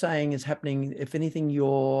what are you saying is happening? If anything,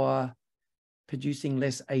 you're producing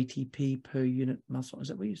less ATP per unit muscle. Is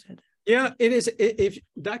that what you said? Yeah, it is. If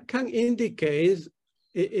that can indicate,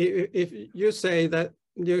 if you say that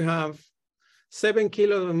you have 7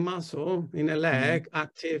 kilos of muscle in a leg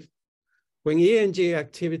active, when EMG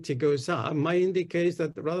activity goes up, might indicate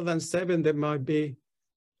that rather than 7, there might be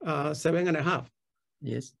 7.5.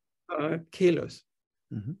 Yes. Kilos.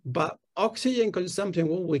 Mm-hmm. But oxygen consumption,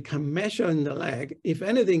 what we can measure in the leg, if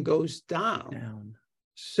anything, goes down.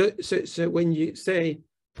 So when you say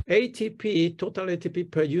ATP, total ATP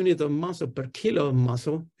per unit of muscle, per kilo of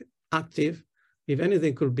muscle active, if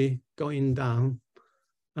anything, could be going down.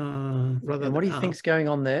 Rather and what do you think's going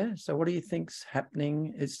on there? So what do you think's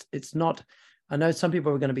happening? It's not, I know some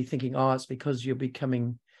people are going to be thinking, oh, it's because you're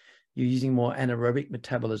using more anaerobic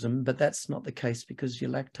metabolism, but that's not the case because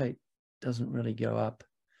your lactate doesn't really go up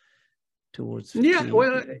towards fatigue. Yeah,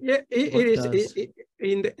 well, yeah, it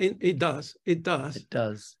does. It does.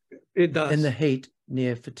 In the heat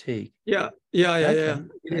near fatigue. Yeah.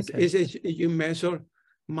 You measure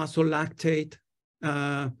muscle lactate.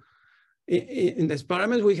 In the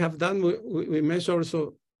experiments we have done, we measure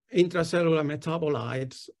also intracellular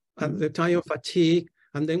metabolites at the time of fatigue,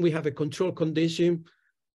 and then we have a control condition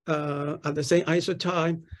at the same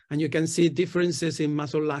isotime, and you can see differences in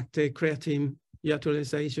muscle lactate, creatine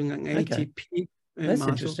utilization, and ATP. That's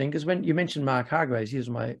interesting, because when you mentioned Mark Hargraves, he was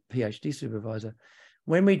my PhD supervisor.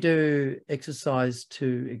 When we do exercise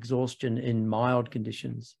to exhaustion in mild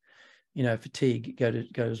conditions, fatigue,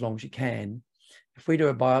 go as long as you can. If we do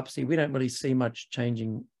a biopsy, we don't really see much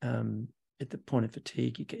changing at the point of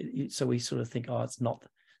fatigue. So we sort of think, oh, it's not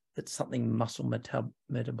that something muscle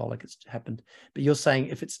metabolic has happened. But you're saying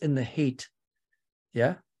if it's in the heat,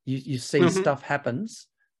 yeah, you see stuff happens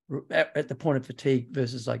at the point of fatigue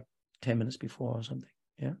versus like 10 minutes before or something.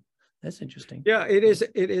 Yeah, that's interesting. Yeah, it is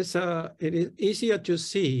easier to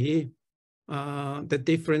see the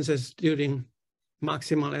differences during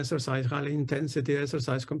maximal exercise, high intensity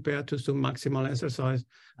exercise compared to submaximal exercise.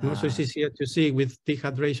 And also it's easier to see with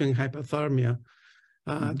dehydration and hypothermia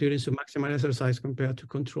during submaximal exercise compared to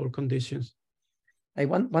control conditions. Hey,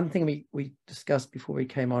 one thing we discussed before we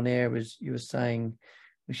came on air was you were saying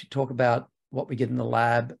we should talk about what we get in the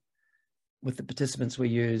lab with the participants we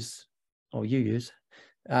use, or you use,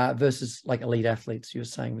 versus like elite athletes. You were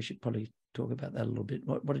saying we should probably talk about that a little bit.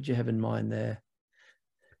 What did you have in mind there?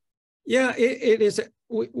 Yeah, it is.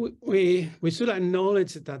 We should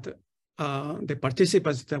acknowledge that the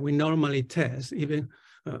participants that we normally test, even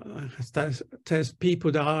test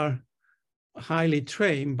people that are highly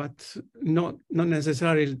trained, but not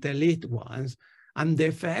necessarily the elite ones, and the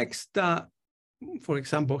effects that, for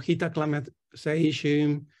example, heat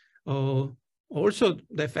acclimatization, or also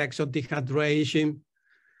the effects of dehydration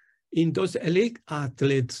in those elite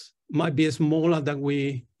athletes might be smaller than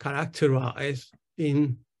we characterize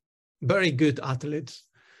in very good athletes.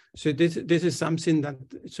 So this is something that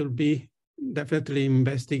should be definitely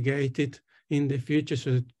investigated in the future.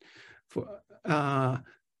 So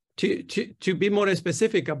to be more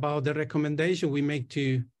specific about the recommendation we make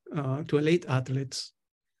to elite athletes.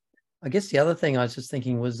 I guess the other thing I was just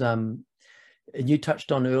thinking was, you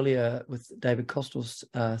touched on earlier with David Costel's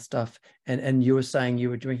stuff, and you were saying you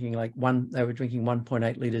were drinking they were drinking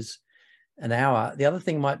 1.8 liters an hour. The other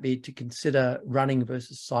thing might be to consider running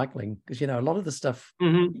versus cycling, because a lot of the stuff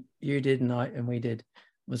you did and we did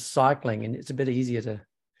was cycling, and it's a bit easier to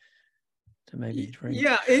maybe drink.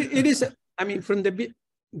 Yeah, it is. I mean, from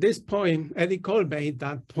this point, Eddie Cole made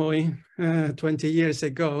that point 20 years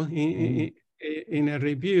ago in a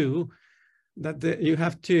review that you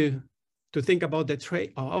have to think about the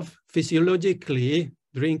trade-off. Physiologically,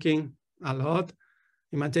 drinking a lot,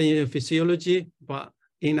 maintaining your physiology, but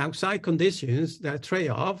in outside conditions, the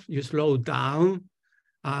trade-off, you slow down.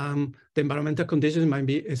 The environmental conditions might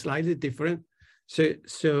be slightly different. So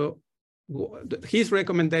his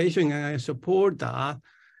recommendation, and I support that,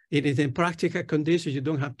 it is in practical conditions, you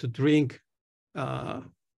don't have to drink to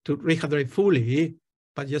rehydrate fully,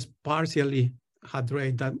 but just partially heart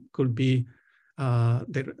rate, that could be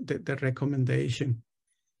the recommendation.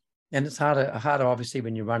 And it's harder obviously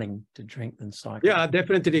when you're running to drink than cycling. Yeah,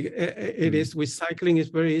 definitely it is. With cycling, it's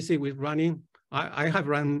very easy. With running, I have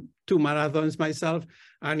run 2 marathons myself,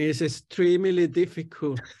 and it's extremely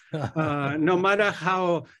difficult. No matter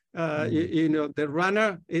how, you know, the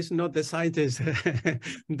runner is not the scientist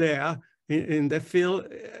there in the field.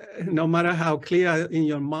 No matter how clear in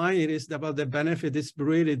your mind it is about the benefit, it's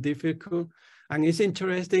really difficult. And it's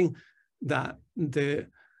interesting that the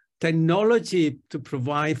technology to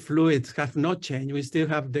provide fluids have not changed. We still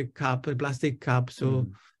have the cup, the plastic cup, so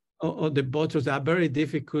or the bottles are very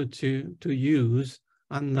difficult to use,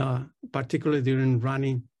 and particularly during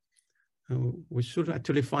running, we should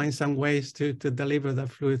actually find some ways to deliver the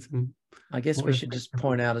fluid. I guess we should just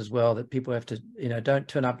point out as well that people have to, you know, don't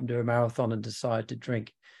turn up and do a marathon and decide to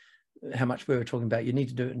drink how much we were talking about. You need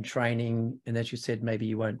to do it in training, and as you said, maybe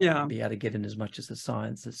you won't be able to get in as much as the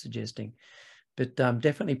science is suggesting. But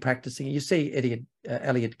definitely practicing. You see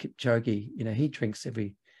Eliud Kipchoge, you know,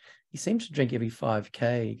 he seems to drink every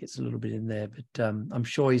 5K. He gets a little bit in there, but I'm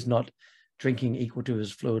sure he's not drinking equal to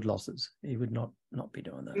his fluid losses. He would not be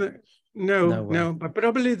doing that. No, but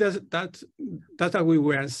probably that's what we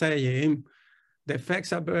were saying. The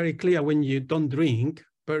effects are very clear when you don't drink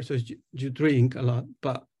versus you drink a lot.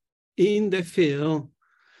 But in the field,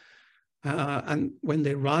 and when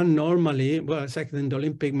they run normally, well, it's like in the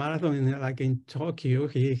Olympic marathon, like in Tokyo,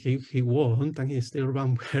 he won, and he still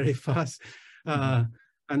ran very fast.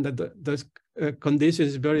 And those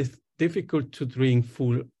conditions, very difficult to drink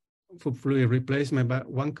full fluid replacement. But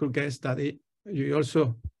one could guess that you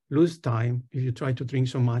also lose time if you try to drink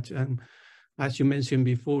so much. And as you mentioned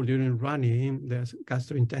before, during running, there's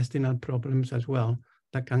gastrointestinal problems as well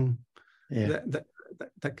that can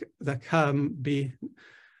that can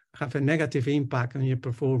have a negative impact on your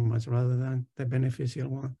performance rather than the beneficial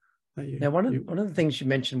one. Now, one of the things you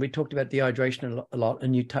mentioned, we talked about dehydration a lot,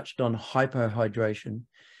 and you touched on hypohydration.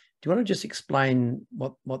 Do you want to just explain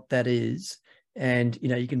what that is? And, you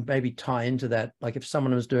know, you can maybe tie into that, like if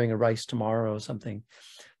someone was doing a race tomorrow or something,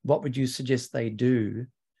 what would you suggest they do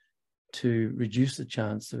to reduce the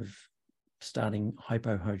chance of starting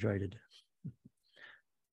hypohydrated?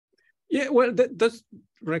 Yeah, well, those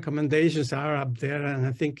recommendations are up there, and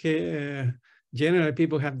I think generally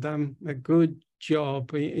people have done a good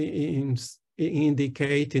job in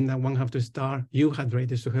indicating that one have to start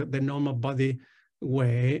hydrated, so the normal body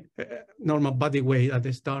weight at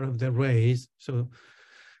the start of the race. So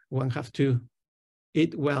one have to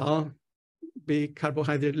eat well, be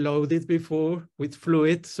carbohydrate loaded before with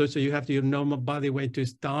fluid, so you have your normal body weight to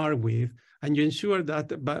start with, and you ensure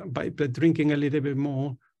that by drinking a little bit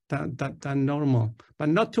more than normal, but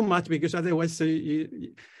not too much, because otherwise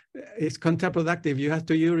it's counterproductive. You have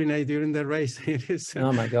to urinate during the race.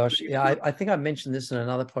 Oh my gosh. Yeah, I think I mentioned this in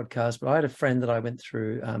another podcast, but I had a friend that I went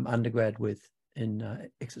through undergrad with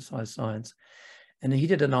in exercise science, and he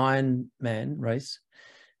did an Ironman race,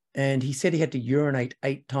 and he said he had to urinate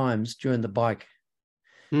 8 times during the bike.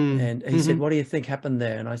 And he said, what do you think happened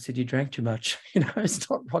there? And I said, you drank too much. You know, it's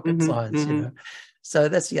not rocket science, you know. So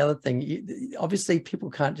that's the other thing. Obviously,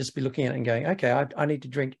 people can't just be looking at it and going, okay, I need to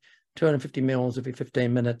drink 250 mils every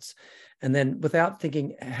 15 minutes. And then without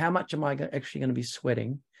thinking, how much am I actually going to be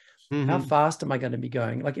sweating? How fast am I going to be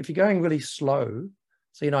going? Like if you're going really slow,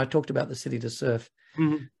 so, you know, I talked about the City to Surf.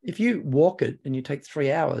 If you walk it and you take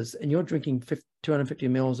 3 hours and you're drinking 250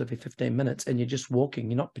 mils every 15 minutes and you're just walking,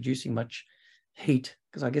 you're not producing much heat,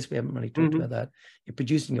 because I guess we haven't really talked about that. You're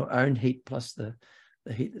producing your own heat plus the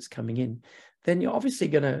heat that's coming in. Then you're obviously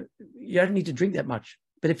you don't need to drink that much.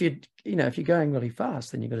 But if you're going really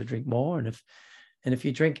fast, then you've got to drink more. And if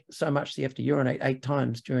you drink so much that you have to urinate 8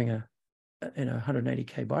 times during a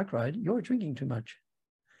 180K bike ride, you're drinking too much.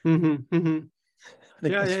 Yeah.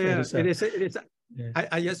 It is.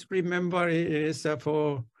 I just remember it is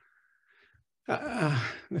for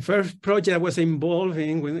the first project I was involved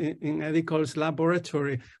in Eddie Cole's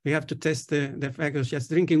laboratory. We have to test the effect of just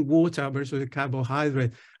drinking water versus the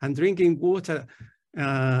carbohydrate. And drinking water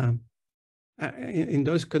in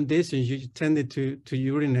those conditions, you tended to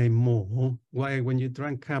urinate more. While when you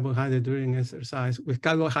drank carbohydrate during exercise, with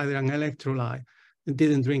carbohydrate and electrolyte, you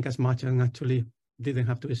didn't drink as much and actually didn't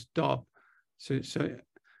have to stop. So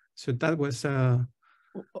that was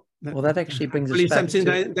well, that actually brings us back something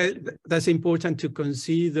to that's important to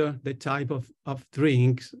consider, the type of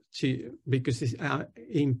drinks because it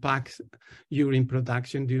impacts urine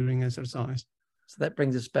production during exercise. So that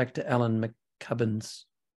brings us back to Alan McCubbin's.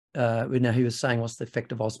 He was saying, what's the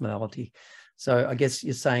effect of osmolality? So I guess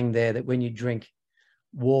you're saying there that when you drink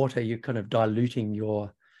water, you're kind of diluting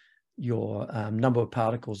your your number of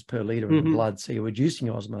particles per liter in the blood, so you're reducing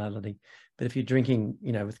your osmolality. But if you're drinking,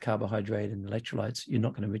 with carbohydrate and electrolytes, you're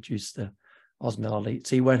not going to reduce the osmolality,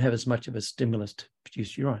 so you won't have as much of a stimulus to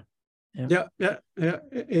produce urine. Yeah,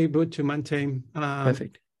 able to maintain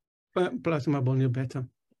perfect plasma volume better.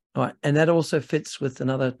 All right, and that also fits with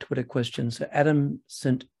another Twitter question. So Adam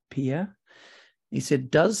St. Pierre, he said,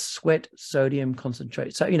 does sweat sodium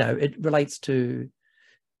concentrate? So, it relates to,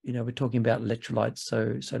 we're talking about electrolytes,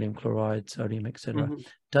 so sodium chloride, sodium, etc.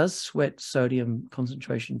 Does sweat sodium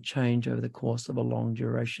concentration change over the course of a long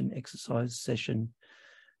duration exercise session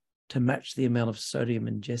to match the amount of sodium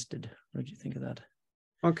ingested? What do you think of that?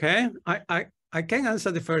 Okay, I can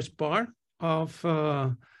answer the first part of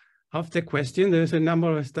the question. There's a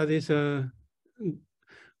number of studies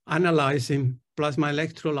analyzing plasma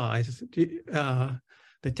electrolytes.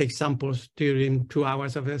 They take samples during 2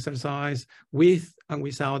 hours of exercise with and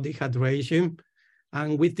without dehydration.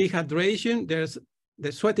 And with dehydration, there's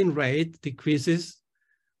the sweating rate decreases,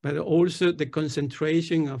 but also the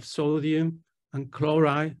concentration of sodium and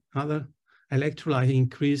chloride, other electrolyte,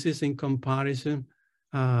 increases in comparison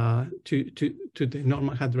to the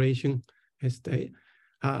normal hydration state.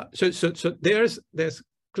 So there's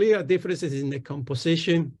clear differences in the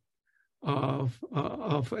composition of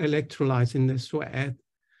electrolytes in the sweat.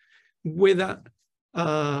 With that,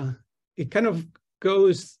 it kind of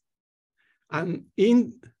goes and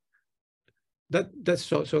in that's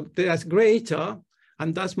so there's greater,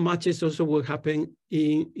 and that matches also what happened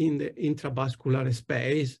in the intravascular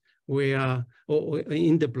space, where or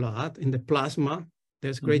in the blood, in the plasma,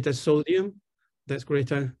 there's greater sodium, there's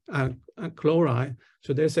greater chloride.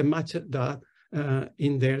 So there's a match that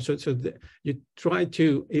in there. So you try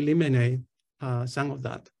to eliminate some of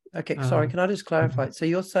that. Okay, sorry, can I just clarify? So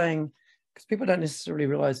you're saying, because people don't necessarily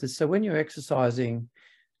realize this, so when you're exercising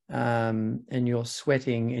and you're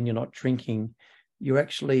sweating and you're not drinking, you're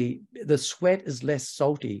actually, the sweat is less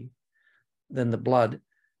salty than the blood.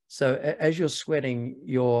 So as you're sweating,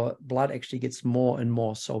 your blood actually gets more and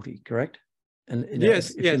more salty, correct? And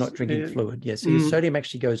yes, if you're not drinking fluid, yes. So your sodium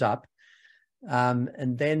actually goes up.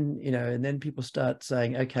 And then, and then people start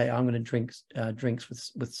saying, okay, I'm going to drink drinks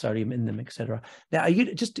with sodium in them, etc. Now, are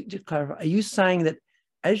you, just to clarify, are you saying that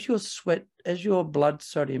as your blood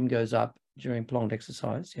sodium goes up during prolonged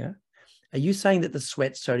exercise, are you saying that the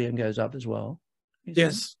sweat sodium goes up as well?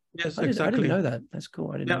 Yes, exactly. I didn't know that. That's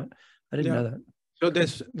cool. I didn't know that. So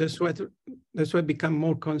the sweat become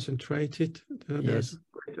more concentrated. There's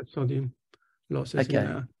greater sodium losses in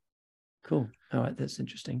there. Cool. All right, that's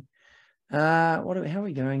interesting. How are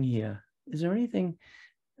we going here? Is there anything?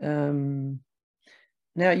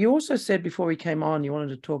 Now, you also said before we came on, you wanted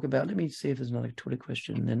to talk about, let me see if there's another Twitter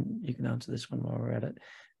question, and then you can answer this one while we're at it.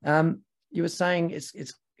 You were saying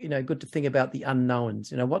it's good to think about the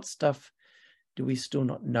unknowns. What stuff do we still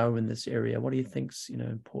not know in this area? What do you think's,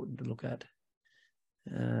 important to look at?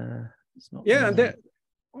 It's not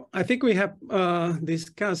I think we have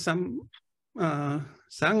discussed some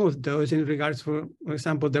of those in regards, for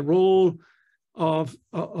example, the role of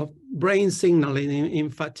brain signaling in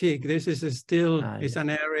fatigue. This is still is an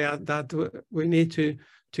area that we need to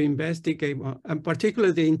investigate, and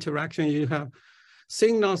particularly the interaction. You have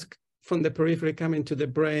signals from the periphery coming to the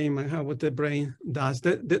brain and what the brain does.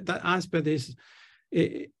 That aspect is,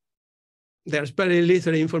 there's very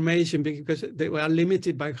little information because they were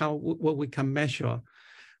limited by what we can measure.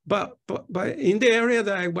 But in the area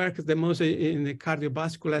that I work the most in the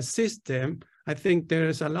cardiovascular system, I think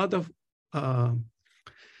there's a lot of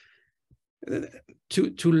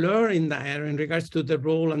to learn in that area in regards to the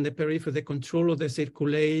role and the periphery, the control of the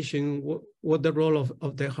circulation, what the role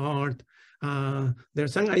of the heart. There are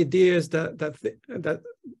some ideas that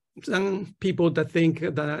some people that think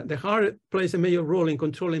that the heart plays a major role in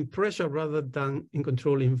controlling pressure rather than in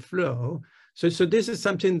controlling flow. So this is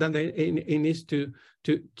something that it needs to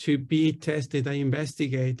be tested and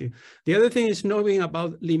investigated. The other thing is knowing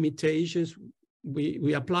about limitations.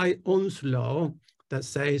 We apply Ohm's law that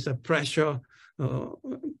says a pressure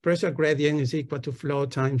gradient is equal to flow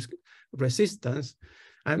times resistance.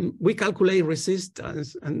 And we calculate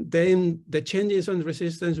resistance, and then the changes on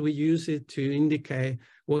resistance, we use it to indicate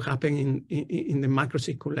what happened in the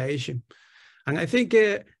microcirculation. And I think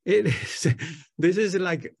this is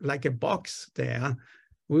like a box there.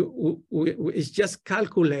 It's just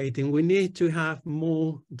calculating. We need to have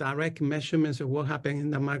more direct measurements of what happened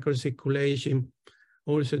in the microcirculation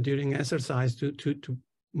also during exercise to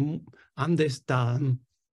understand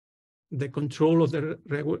the control of the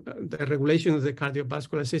regulation of the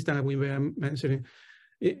cardiovascular system that we were mentioning,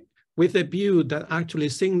 with the view that actually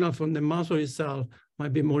signal from the muscle itself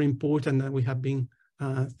might be more important than we have been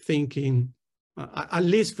thinking, at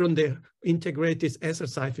least from the integrated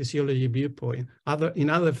exercise physiology viewpoint. In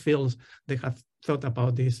other fields, they have thought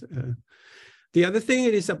about this. The other thing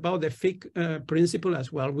is about the FIC principle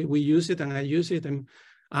as well. We use it, and I use it, and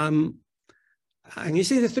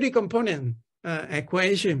this is a three-component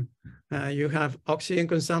equation. You have oxygen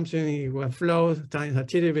consumption, you have flow times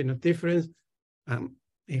arterial venous difference.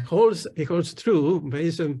 It holds true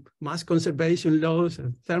based on mass conservation laws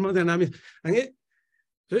and thermodynamics, and it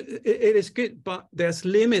is good, but there's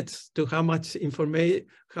limits to how much information,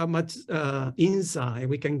 how much insight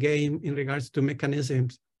we can gain in regards to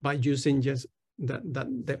mechanisms by using just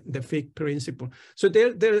the FIC principle. So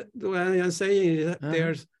what I'm saying is that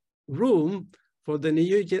there's room for the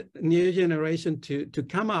new generation to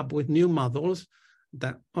come up with new models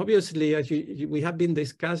that obviously, as we have been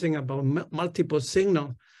discussing about multiple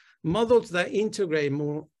signal models that integrate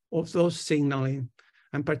more of those signaling.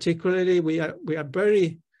 And particularly, we are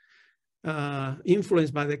very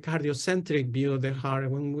influenced by the cardiocentric view of the heart.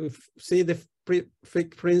 When we see the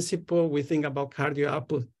FIC principle, we think about cardio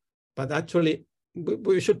output, but actually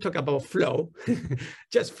we should talk about flow,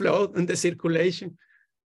 just flow and the circulation,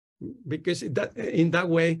 because in that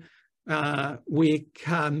way, we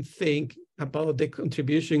can think about the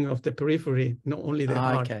contribution of the periphery, not only the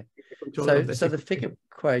heart. Okay. So the FIC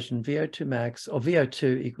equation, VO2 max, or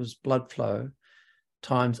VO2 equals blood flow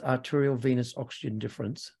times arterial venous oxygen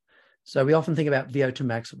difference. So we often think about VO2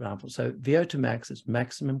 max, for example. So VO2 max is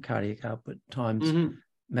maximum cardiac output times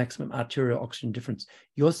maximum arterial oxygen difference.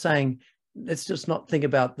 You're saying, let's just not think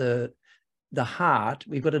about the heart.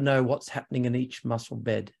 We've got to know what's happening in each muscle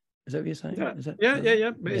bed. Is that what you're saying?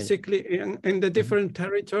 Yeah. Basically, in the different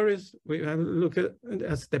territories, we have look at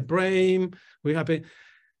as the brain. We have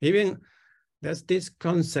even there's this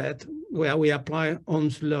concept where we apply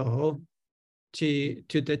Ohm's law to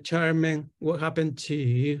determine what happened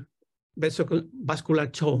to vascular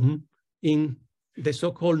tone in the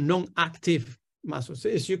so-called non-active muscles.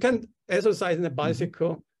 As you can exercise in a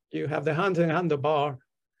bicycle, you have the hand and handlebar,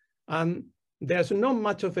 and there's not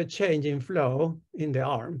much of a change in flow in the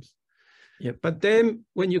arms. Yep. But then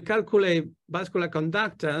when you calculate vascular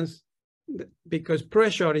conductance, because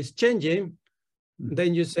pressure is changing,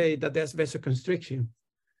 then you say that there's vasoconstriction.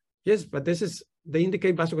 Yes, but they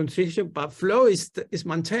indicate vasoconstriction, but flow is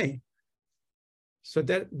maintained. So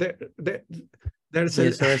there's so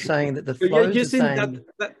they're saying that the flow is saying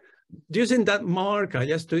using that marker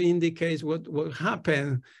just to indicate what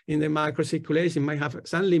happened in the microcirculation might have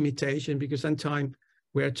some limitation, because sometimes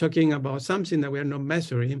we are talking about something that we are not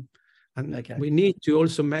measuring, and we need to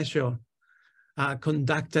also measure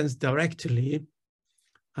conductance directly.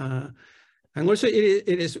 And also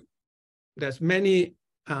there's many,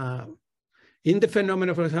 in the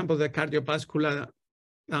phenomenon, for example, the cardiovascular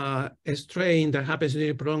strain that happens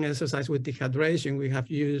during prolonged exercise with dehydration. We have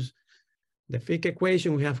used the FIC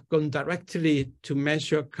equation. We have gone directly to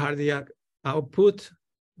measure cardiac output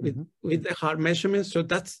with the heart measurements. So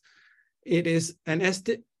it is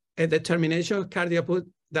a determination of cardiac output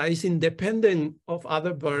that is independent of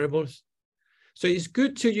other variables. So it's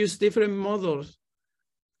good to use different models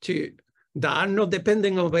that are not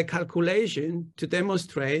dependent on a calculation to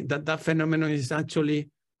demonstrate that phenomenon is actually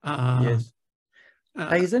yes.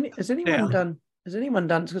 Hey, has anyone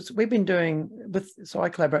done, because we've been doing so I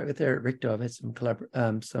collaborate with Eric Richter. I've had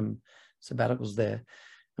some sabbaticals there,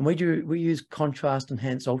 and we use contrast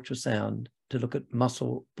enhanced ultrasound to look at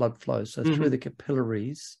muscle blood flow. So through the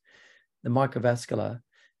capillaries, the microvascular.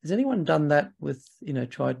 Has anyone done that with,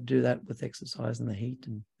 tried to do that with exercise in the heat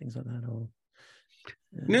and things like that? Or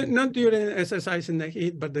not during exercise in the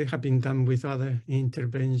heat, but they have been done with other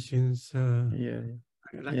interventions.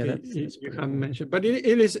 Like you have mentioned, but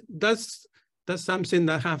that's something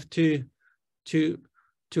that have to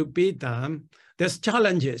be done. There's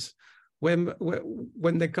challenges when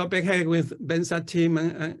the Copenhagen with Ben's team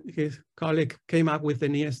and his colleague came up with the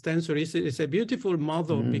knee extensor. It's a beautiful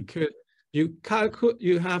model because you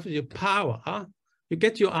have your power, you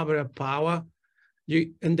get your average power,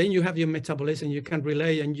 and then you have your metabolism. You can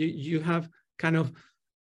relay, and you have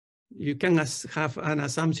you can have an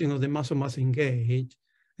assumption of the muscle must engage.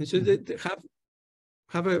 And so they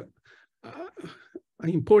have an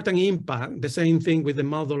important impact. The same thing with the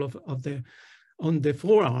model on the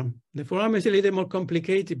forearm. The forearm is a little more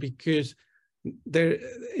complicated because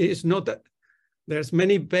there's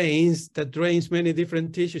many veins that drains many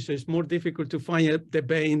different tissues. So it's more difficult to find the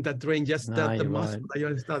vein that drains just the muscle that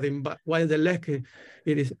you're studying. But while the leg,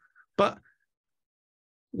 it is. But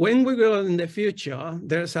when we go in the future,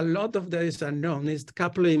 there's a lot of this unknown. It's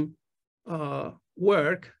coupling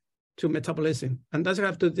work to metabolism, and that's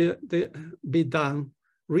have to be done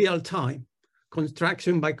real time,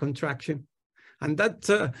 contraction by contraction, and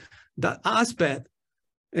that aspect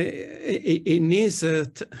it needs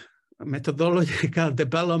methodological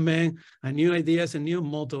development and new ideas and new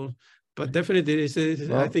models. But definitely,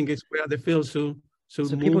 I think it's where the field so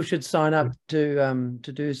people should sign up to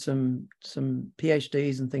do some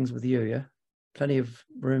PhDs and things with you. Yeah, plenty of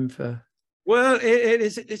room for. Well,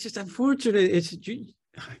 it's just unfortunate.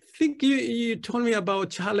 I think you told me about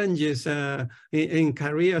challenges in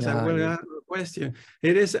careers. I will ask a question.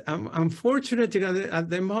 It is unfortunate at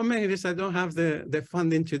the moment. It is I don't have the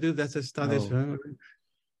funding to do that studies. Oh.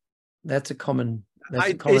 That's a common.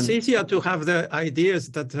 It's easier to have the ideas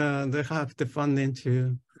that they have the funding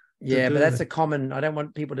to. Yeah, but that's a common. I don't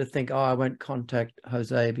want people to think, oh, I won't contact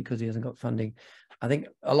Jose because he hasn't got funding. I think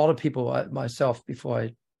a lot of people, myself, before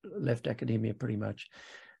I left academia, pretty much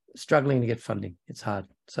struggling to get funding. It's hard.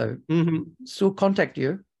 So still contact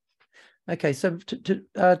you. Okay, so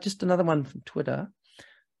just another one from Twitter.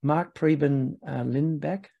 Mark Preben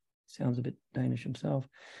Lindbeck, sounds a bit Danish himself.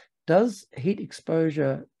 Does heat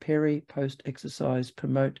exposure post exercise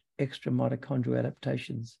promote extra mitochondrial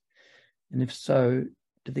adaptations? And if so,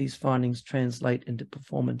 do these findings translate into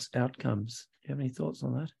performance outcomes? Do you have any thoughts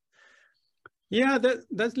on that? Yeah,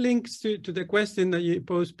 that links to the question that you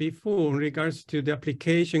posed before in regards to the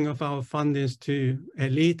application of our fundings to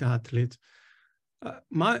elite athletes.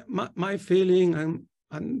 My feeling,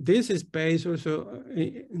 and this is based also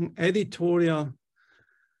in editorial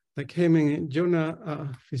that came in Journal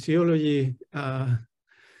Physiology,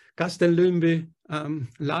 Carsten Lundby,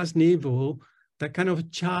 last Niveau, that kind of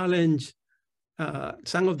challenge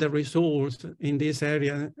some of the results in this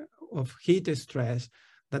area of heat stress,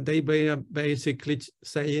 that they were basically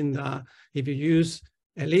saying that if you use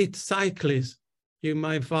elite cyclists, you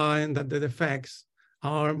might find that the effects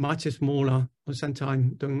are much smaller or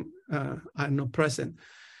sometimes are not present.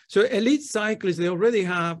 So elite cyclists, they already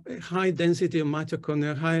have a high density of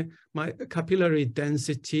mitochondria, high capillary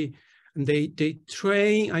density, and they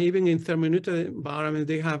train, and even in thermonuclear environment,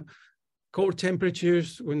 they have core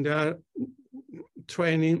temperatures when they are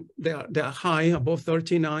training, they are high, above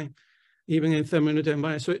 39, even in thermonuclear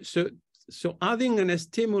environment. So adding a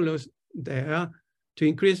stimulus there to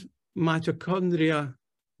increase mitochondria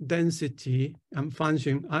density and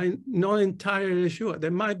function, I'm not entirely sure.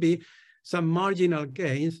 There might be some marginal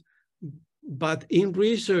gains, but in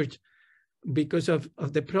research, because of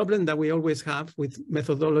the problem that we always have with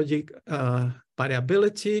methodologic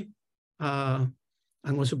variability and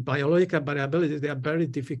also biological variability, they are very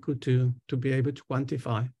difficult to be able to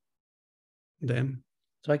quantify them.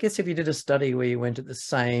 So I guess if you did a study where you went at the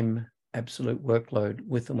same absolute workload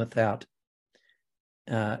with and without,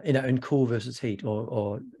 in cool versus heat,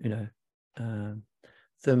 or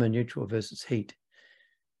thermoneutral versus heat,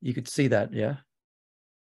 you could see that, yeah?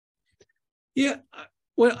 Yeah,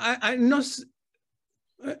 well, I'm not,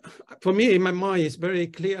 for me, in my mind, it's very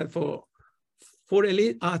clear for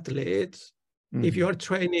elite athletes, if you are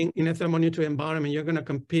training in a thermoneutral environment, you're going to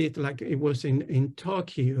compete like it was in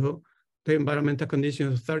Tokyo, the environmental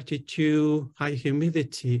conditions of 32, high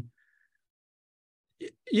humidity.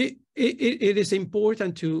 It is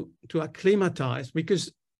important to acclimatize,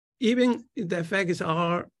 because even if the effects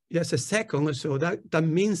are just a second or so, that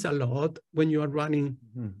means a lot when you are running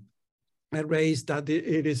a race that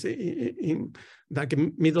it is in like a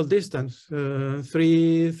middle distance,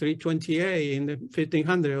 3:28 in the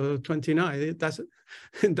 1500 or 29.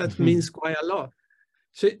 That means quite a lot.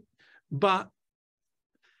 So, but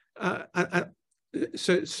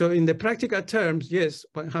so in the practical terms, yes,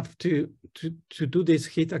 we have to do this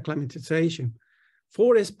heat acclimatization.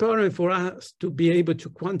 For experiment, for us to be able to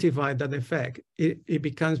quantify that effect, it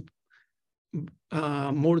becomes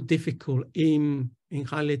more difficult in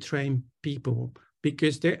highly trained people,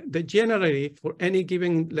 because they generally, for any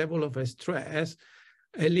given level of stress,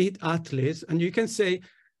 elite athletes, and you can say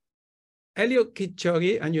Eliud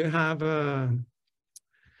Kipchoge, and you have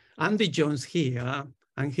Andy Jones here,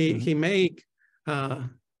 and he make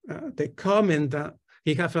the comment that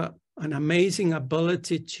he have an amazing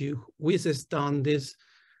ability to withstand this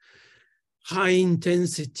high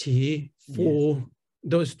intensity for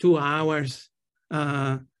those 2 hours.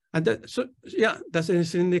 And so, yeah, that's an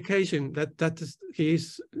indication that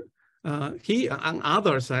he and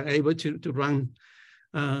others are able to run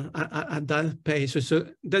at that pace. So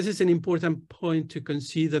this is an important point to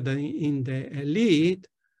consider, that in the elite,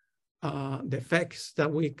 the effects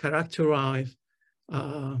that we characterize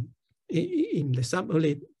in the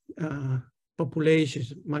sub-elite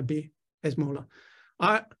populations might be smaller.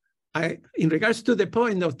 in regards to the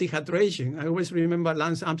point of dehydration, I always remember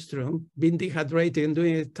Lance Armstrong being dehydrated and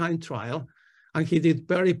doing a time trial, and he did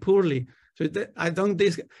very poorly. So I don't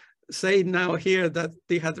say now here that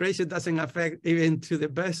dehydration doesn't affect even to the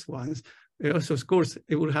best ones. Also, of course,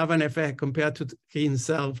 it will have an effect compared to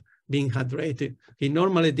himself being hydrated. He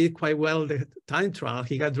normally did quite well the time trial.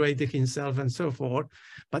 He hydrated himself and so forth.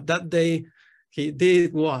 But that day, he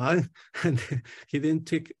did one, and he didn't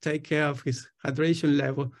take care of his hydration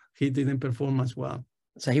level. He didn't perform as well.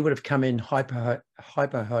 So he would have come in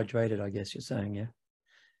hyperhydrated, I guess you're saying, yeah?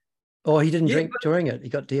 Or he didn't drink during it. He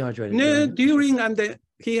got dehydrated. No, during and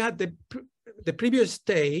he had the previous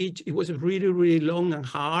stage. It was really, really long and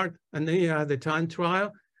hard. And then he had the time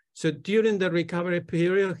trial. So during the recovery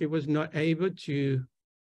period, he was not able to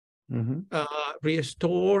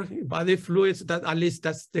restore body fluids. That at least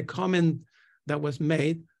that's the comment that was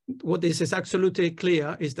made. What is absolutely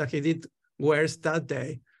clear is that he did worse that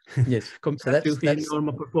day. Yes, compared to his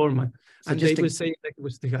normal performance. So and they would say that he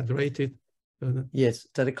was dehydrated. Yes,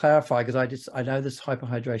 so to clarify, because I know this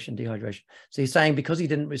hyperhydration, dehydration. So you're saying because he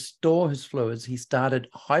didn't restore his fluids, he started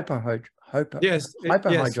hyperhydrated. Yes, with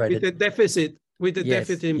the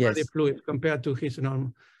deficit, in body fluid compared to his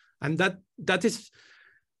normal. And that's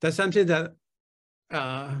something that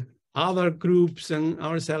other groups and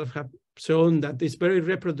ourselves have shown that it's very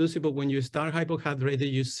reproducible. When you start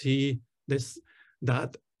hypohydrated, you see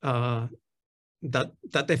that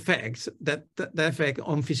effect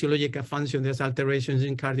on physiological function. There's alterations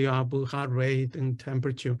in cardio output, heart rate, and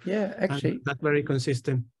temperature. Yeah, actually, that's very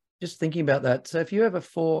consistent. Just thinking about that. So if you have a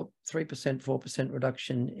 4%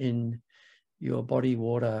 reduction in your body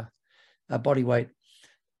weight,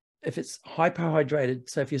 if it's hyperhydrated,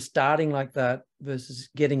 so if you're starting like that versus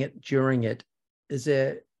getting it during it, is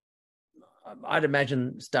there? I'd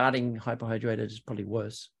imagine starting hyperhydrated is probably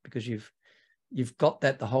worse because you've got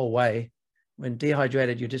that the whole way. When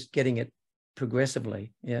dehydrated, you're just getting it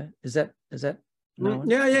progressively. Yeah, is that no?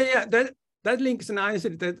 Yeah. That links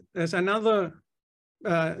nicely. There's another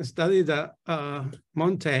study that Scott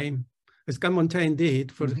Montaigne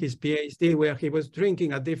did for his PhD, where he was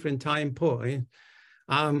drinking at different time points.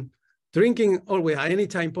 Drinking always at any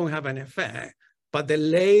time point have an effect, but the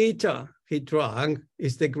later he drank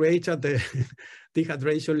is the greater the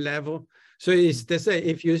dehydration level. So it's to say,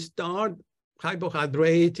 if you start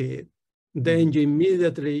hypohydrated, then you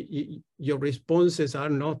immediately, your responses are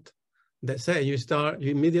not the same. You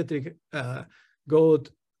immediately go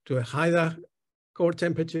to a higher core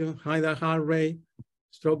temperature, higher heart rate,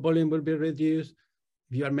 stroke volume will be reduced.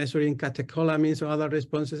 If you are measuring catecholamines or other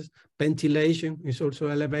responses, ventilation is also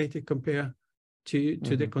elevated compared to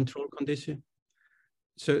the control condition.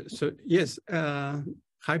 So yes,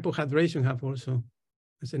 hypohydration have also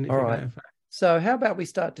a significant effect. So how about we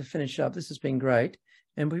start to finish up? This has been great.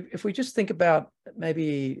 And if we just think about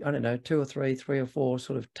maybe, I don't know, three or four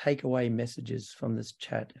sort of takeaway messages from this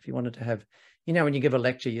chat. If you wanted to have, when you give a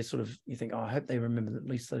lecture, you think, oh, I hope they remember at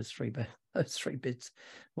least those three bits.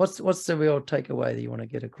 What's the real takeaway that you want to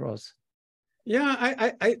get across? Yeah,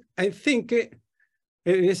 I think it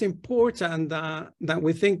is important that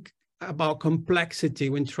we think about complexity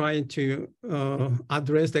when trying to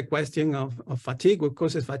address the question of fatigue, what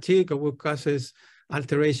causes fatigue, or what causes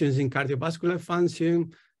alterations in cardiovascular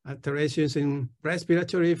function, alterations in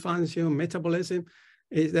respiratory function, metabolism.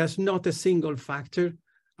 There's not a single factor.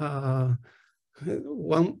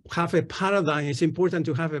 One have a paradigm. It's important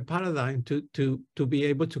to have a paradigm to be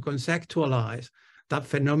able to conceptualize that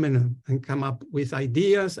phenomenon and come up with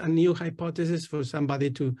ideas and new hypotheses for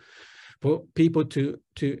people to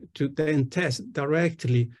then test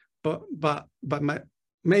directly. But my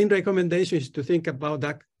main recommendation is to think about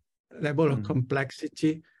that level of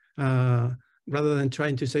complexity rather than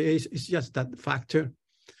trying to say it's just that factor.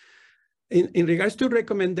 In regards to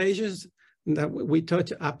recommendations that we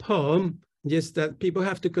touch upon, just that people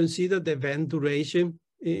have to consider the event duration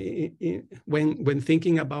when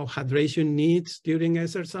thinking about hydration needs during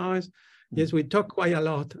exercise. Yes, we talk quite a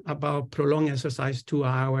lot about prolonged exercise, 2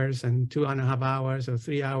 hours and 2.5 hours or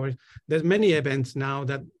 3 hours. There's many events now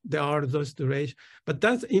that there are those durations, but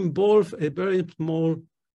that involves a very small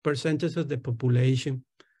percentage of the population.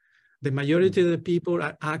 The majority of the people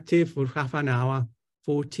are active for half an hour,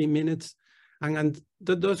 40 minutes. And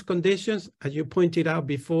those conditions, as you pointed out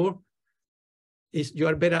before, you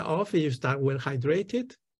are better off if you start well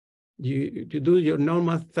hydrated. You do your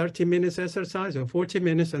normal 30 minutes exercise or 40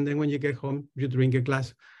 minutes, and then when you get home, you drink a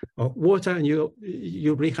glass of water and you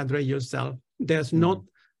rehydrate yourself. There's not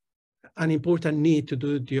an important need to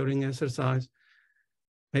do it during exercise.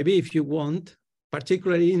 Maybe if you want,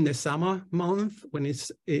 particularly in the summer month when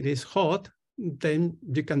it is hot, then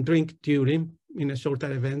you can drink during in a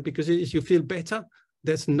shorter event, because if you feel better,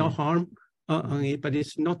 there's no harm on it, but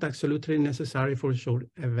it's not absolutely necessary for short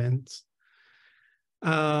events.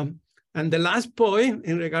 And the last point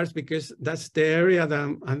in regards, because that's the area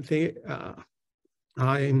that I think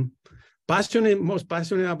I'm most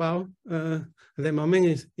passionate about at the moment,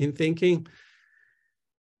 is in thinking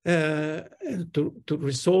to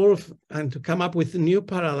resolve and to come up with new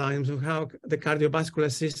paradigms of how the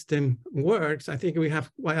cardiovascular system works. I think we have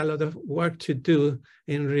quite a lot of work to do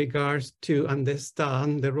in regards to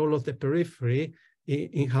understand the role of the periphery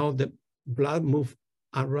in how the blood moves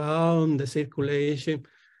around the circulation,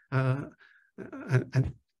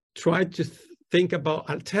 and try to think about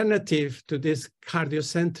alternative to this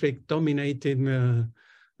cardiocentric dominated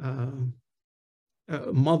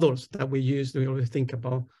models that we use. We always think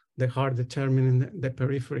about the heart determining the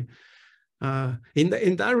periphery. In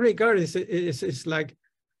that regard, it's like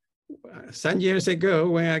some years ago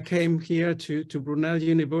when I came here to Brunel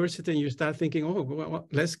University, and you start thinking, oh, well,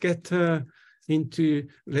 let's get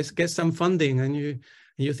some funding, and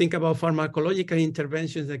you think about pharmacological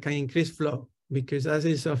interventions that can increase flow, because that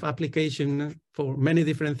is of application for many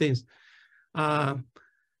different things.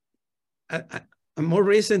 More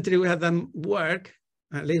recently, we have done work,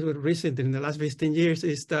 at least recently in the last 15 years,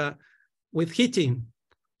 is that with heating,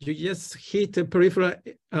 you just heat the peripheral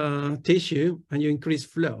tissue and you increase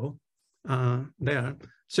flow there.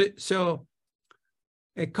 So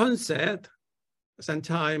a concept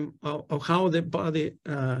sometimes of how the body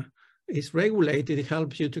is regulated, it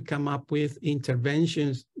helps you to come up with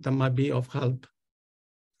interventions that might be of help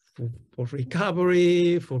for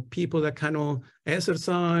recovery, for people that cannot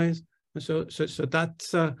exercise. So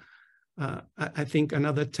that's, I think,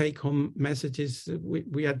 another take-home message is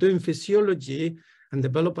we are doing physiology and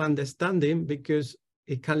develop understanding because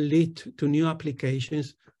it can lead to new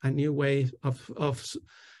applications and new ways of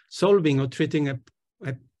solving or treating a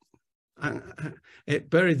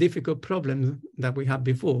very difficult problem that we had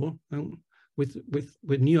before, with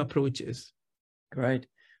new approaches. Great.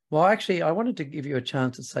 Well, actually, I wanted to give you a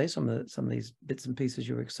chance to say some of these bits and pieces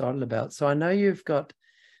you're excited about. So I know you've got,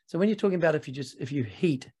 so when you're talking about if you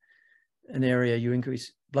heat an area, you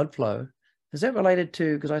increase blood flow. Is that related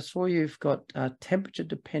to, because I saw you've got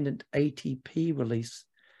temperature-dependent ATP release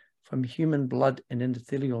from human blood and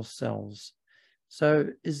endothelial cells. So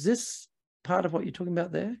is this part of what you're talking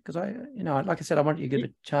about there? Because like I said, I want you to get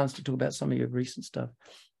a chance to talk about some of your recent stuff.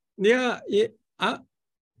 Yeah.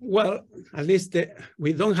 Well, at least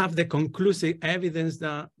we don't have the conclusive evidence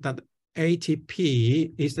that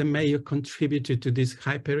ATP is the major contributor to this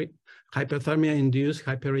hyperthermia-induced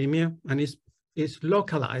hyperemia, and it's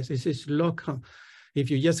localized. It's local. If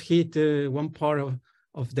you just hit one part of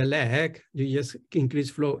the leg, you just increase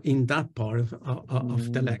flow in that part of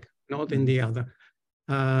the leg, not in the other.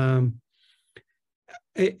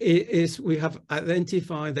 We have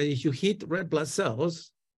identified that if you hit red blood cells,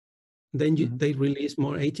 then they release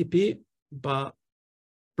more ATP, but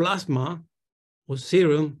plasma or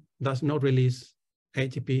serum does not release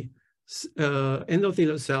ATP.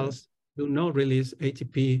 Endothelial cells do not release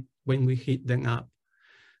ATP when we heat them up.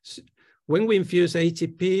 So when we infuse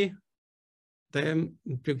ATP, then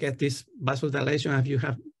you get this vasodilation. If you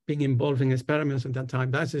have been involved in experiments at that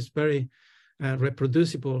time, that is very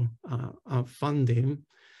reproducible funding.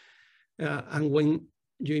 And when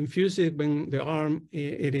you infuse it, when the arm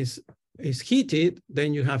is heated,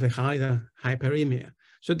 then you have a higher hyperemia.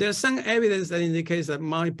 So there's some evidence that indicates that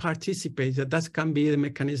might participate, that can be the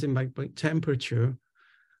mechanism by temperature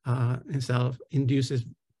itself induces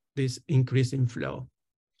this increase in flow.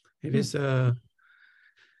 It is so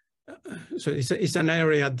it's an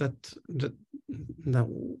area that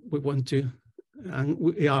we want to, and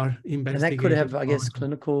we are investigating. And that could have, I guess,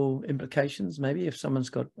 clinical implications, maybe if someone's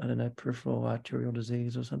got, I don't know, peripheral arterial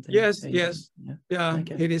disease or something. Yes.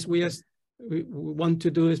 Okay. It is. We want to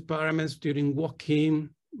do experiments during walking.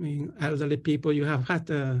 I mean, elderly people. You have had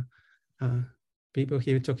people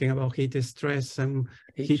here talking about heat stress and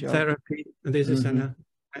heat therapy. And this is an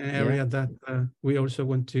area that we also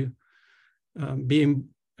want to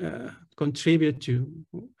contribute to.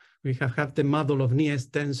 We have had the model of knee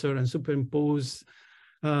extensor and superimpose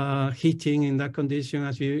heating in that condition,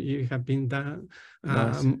 as you have been done.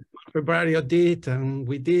 Nice. February did, and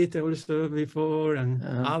we did also before, and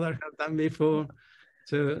others have done before.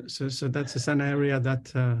 So that's an area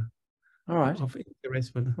that all right, of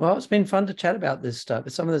interest for them. Well, it's been fun to chat about this stuff.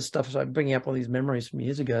 Some of this stuff is like bringing up all these memories from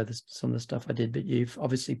years ago. Some of the stuff I did, but you've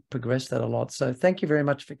obviously progressed that a lot. So thank you very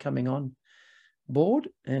much for coming on board,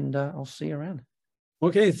 and I'll see you around.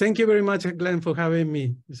 Okay, thank you very much, Glenn, for having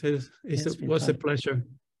me. It was a pleasure.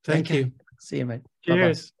 Thank you. See you, mate.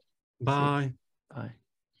 Cheers. Bye-bye. Bye. Bye.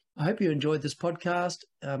 I hope you enjoyed this podcast.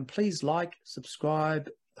 Please like, subscribe,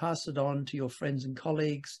 pass it on to your friends and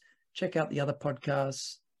colleagues. Check out the other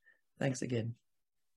podcasts. Thanks again.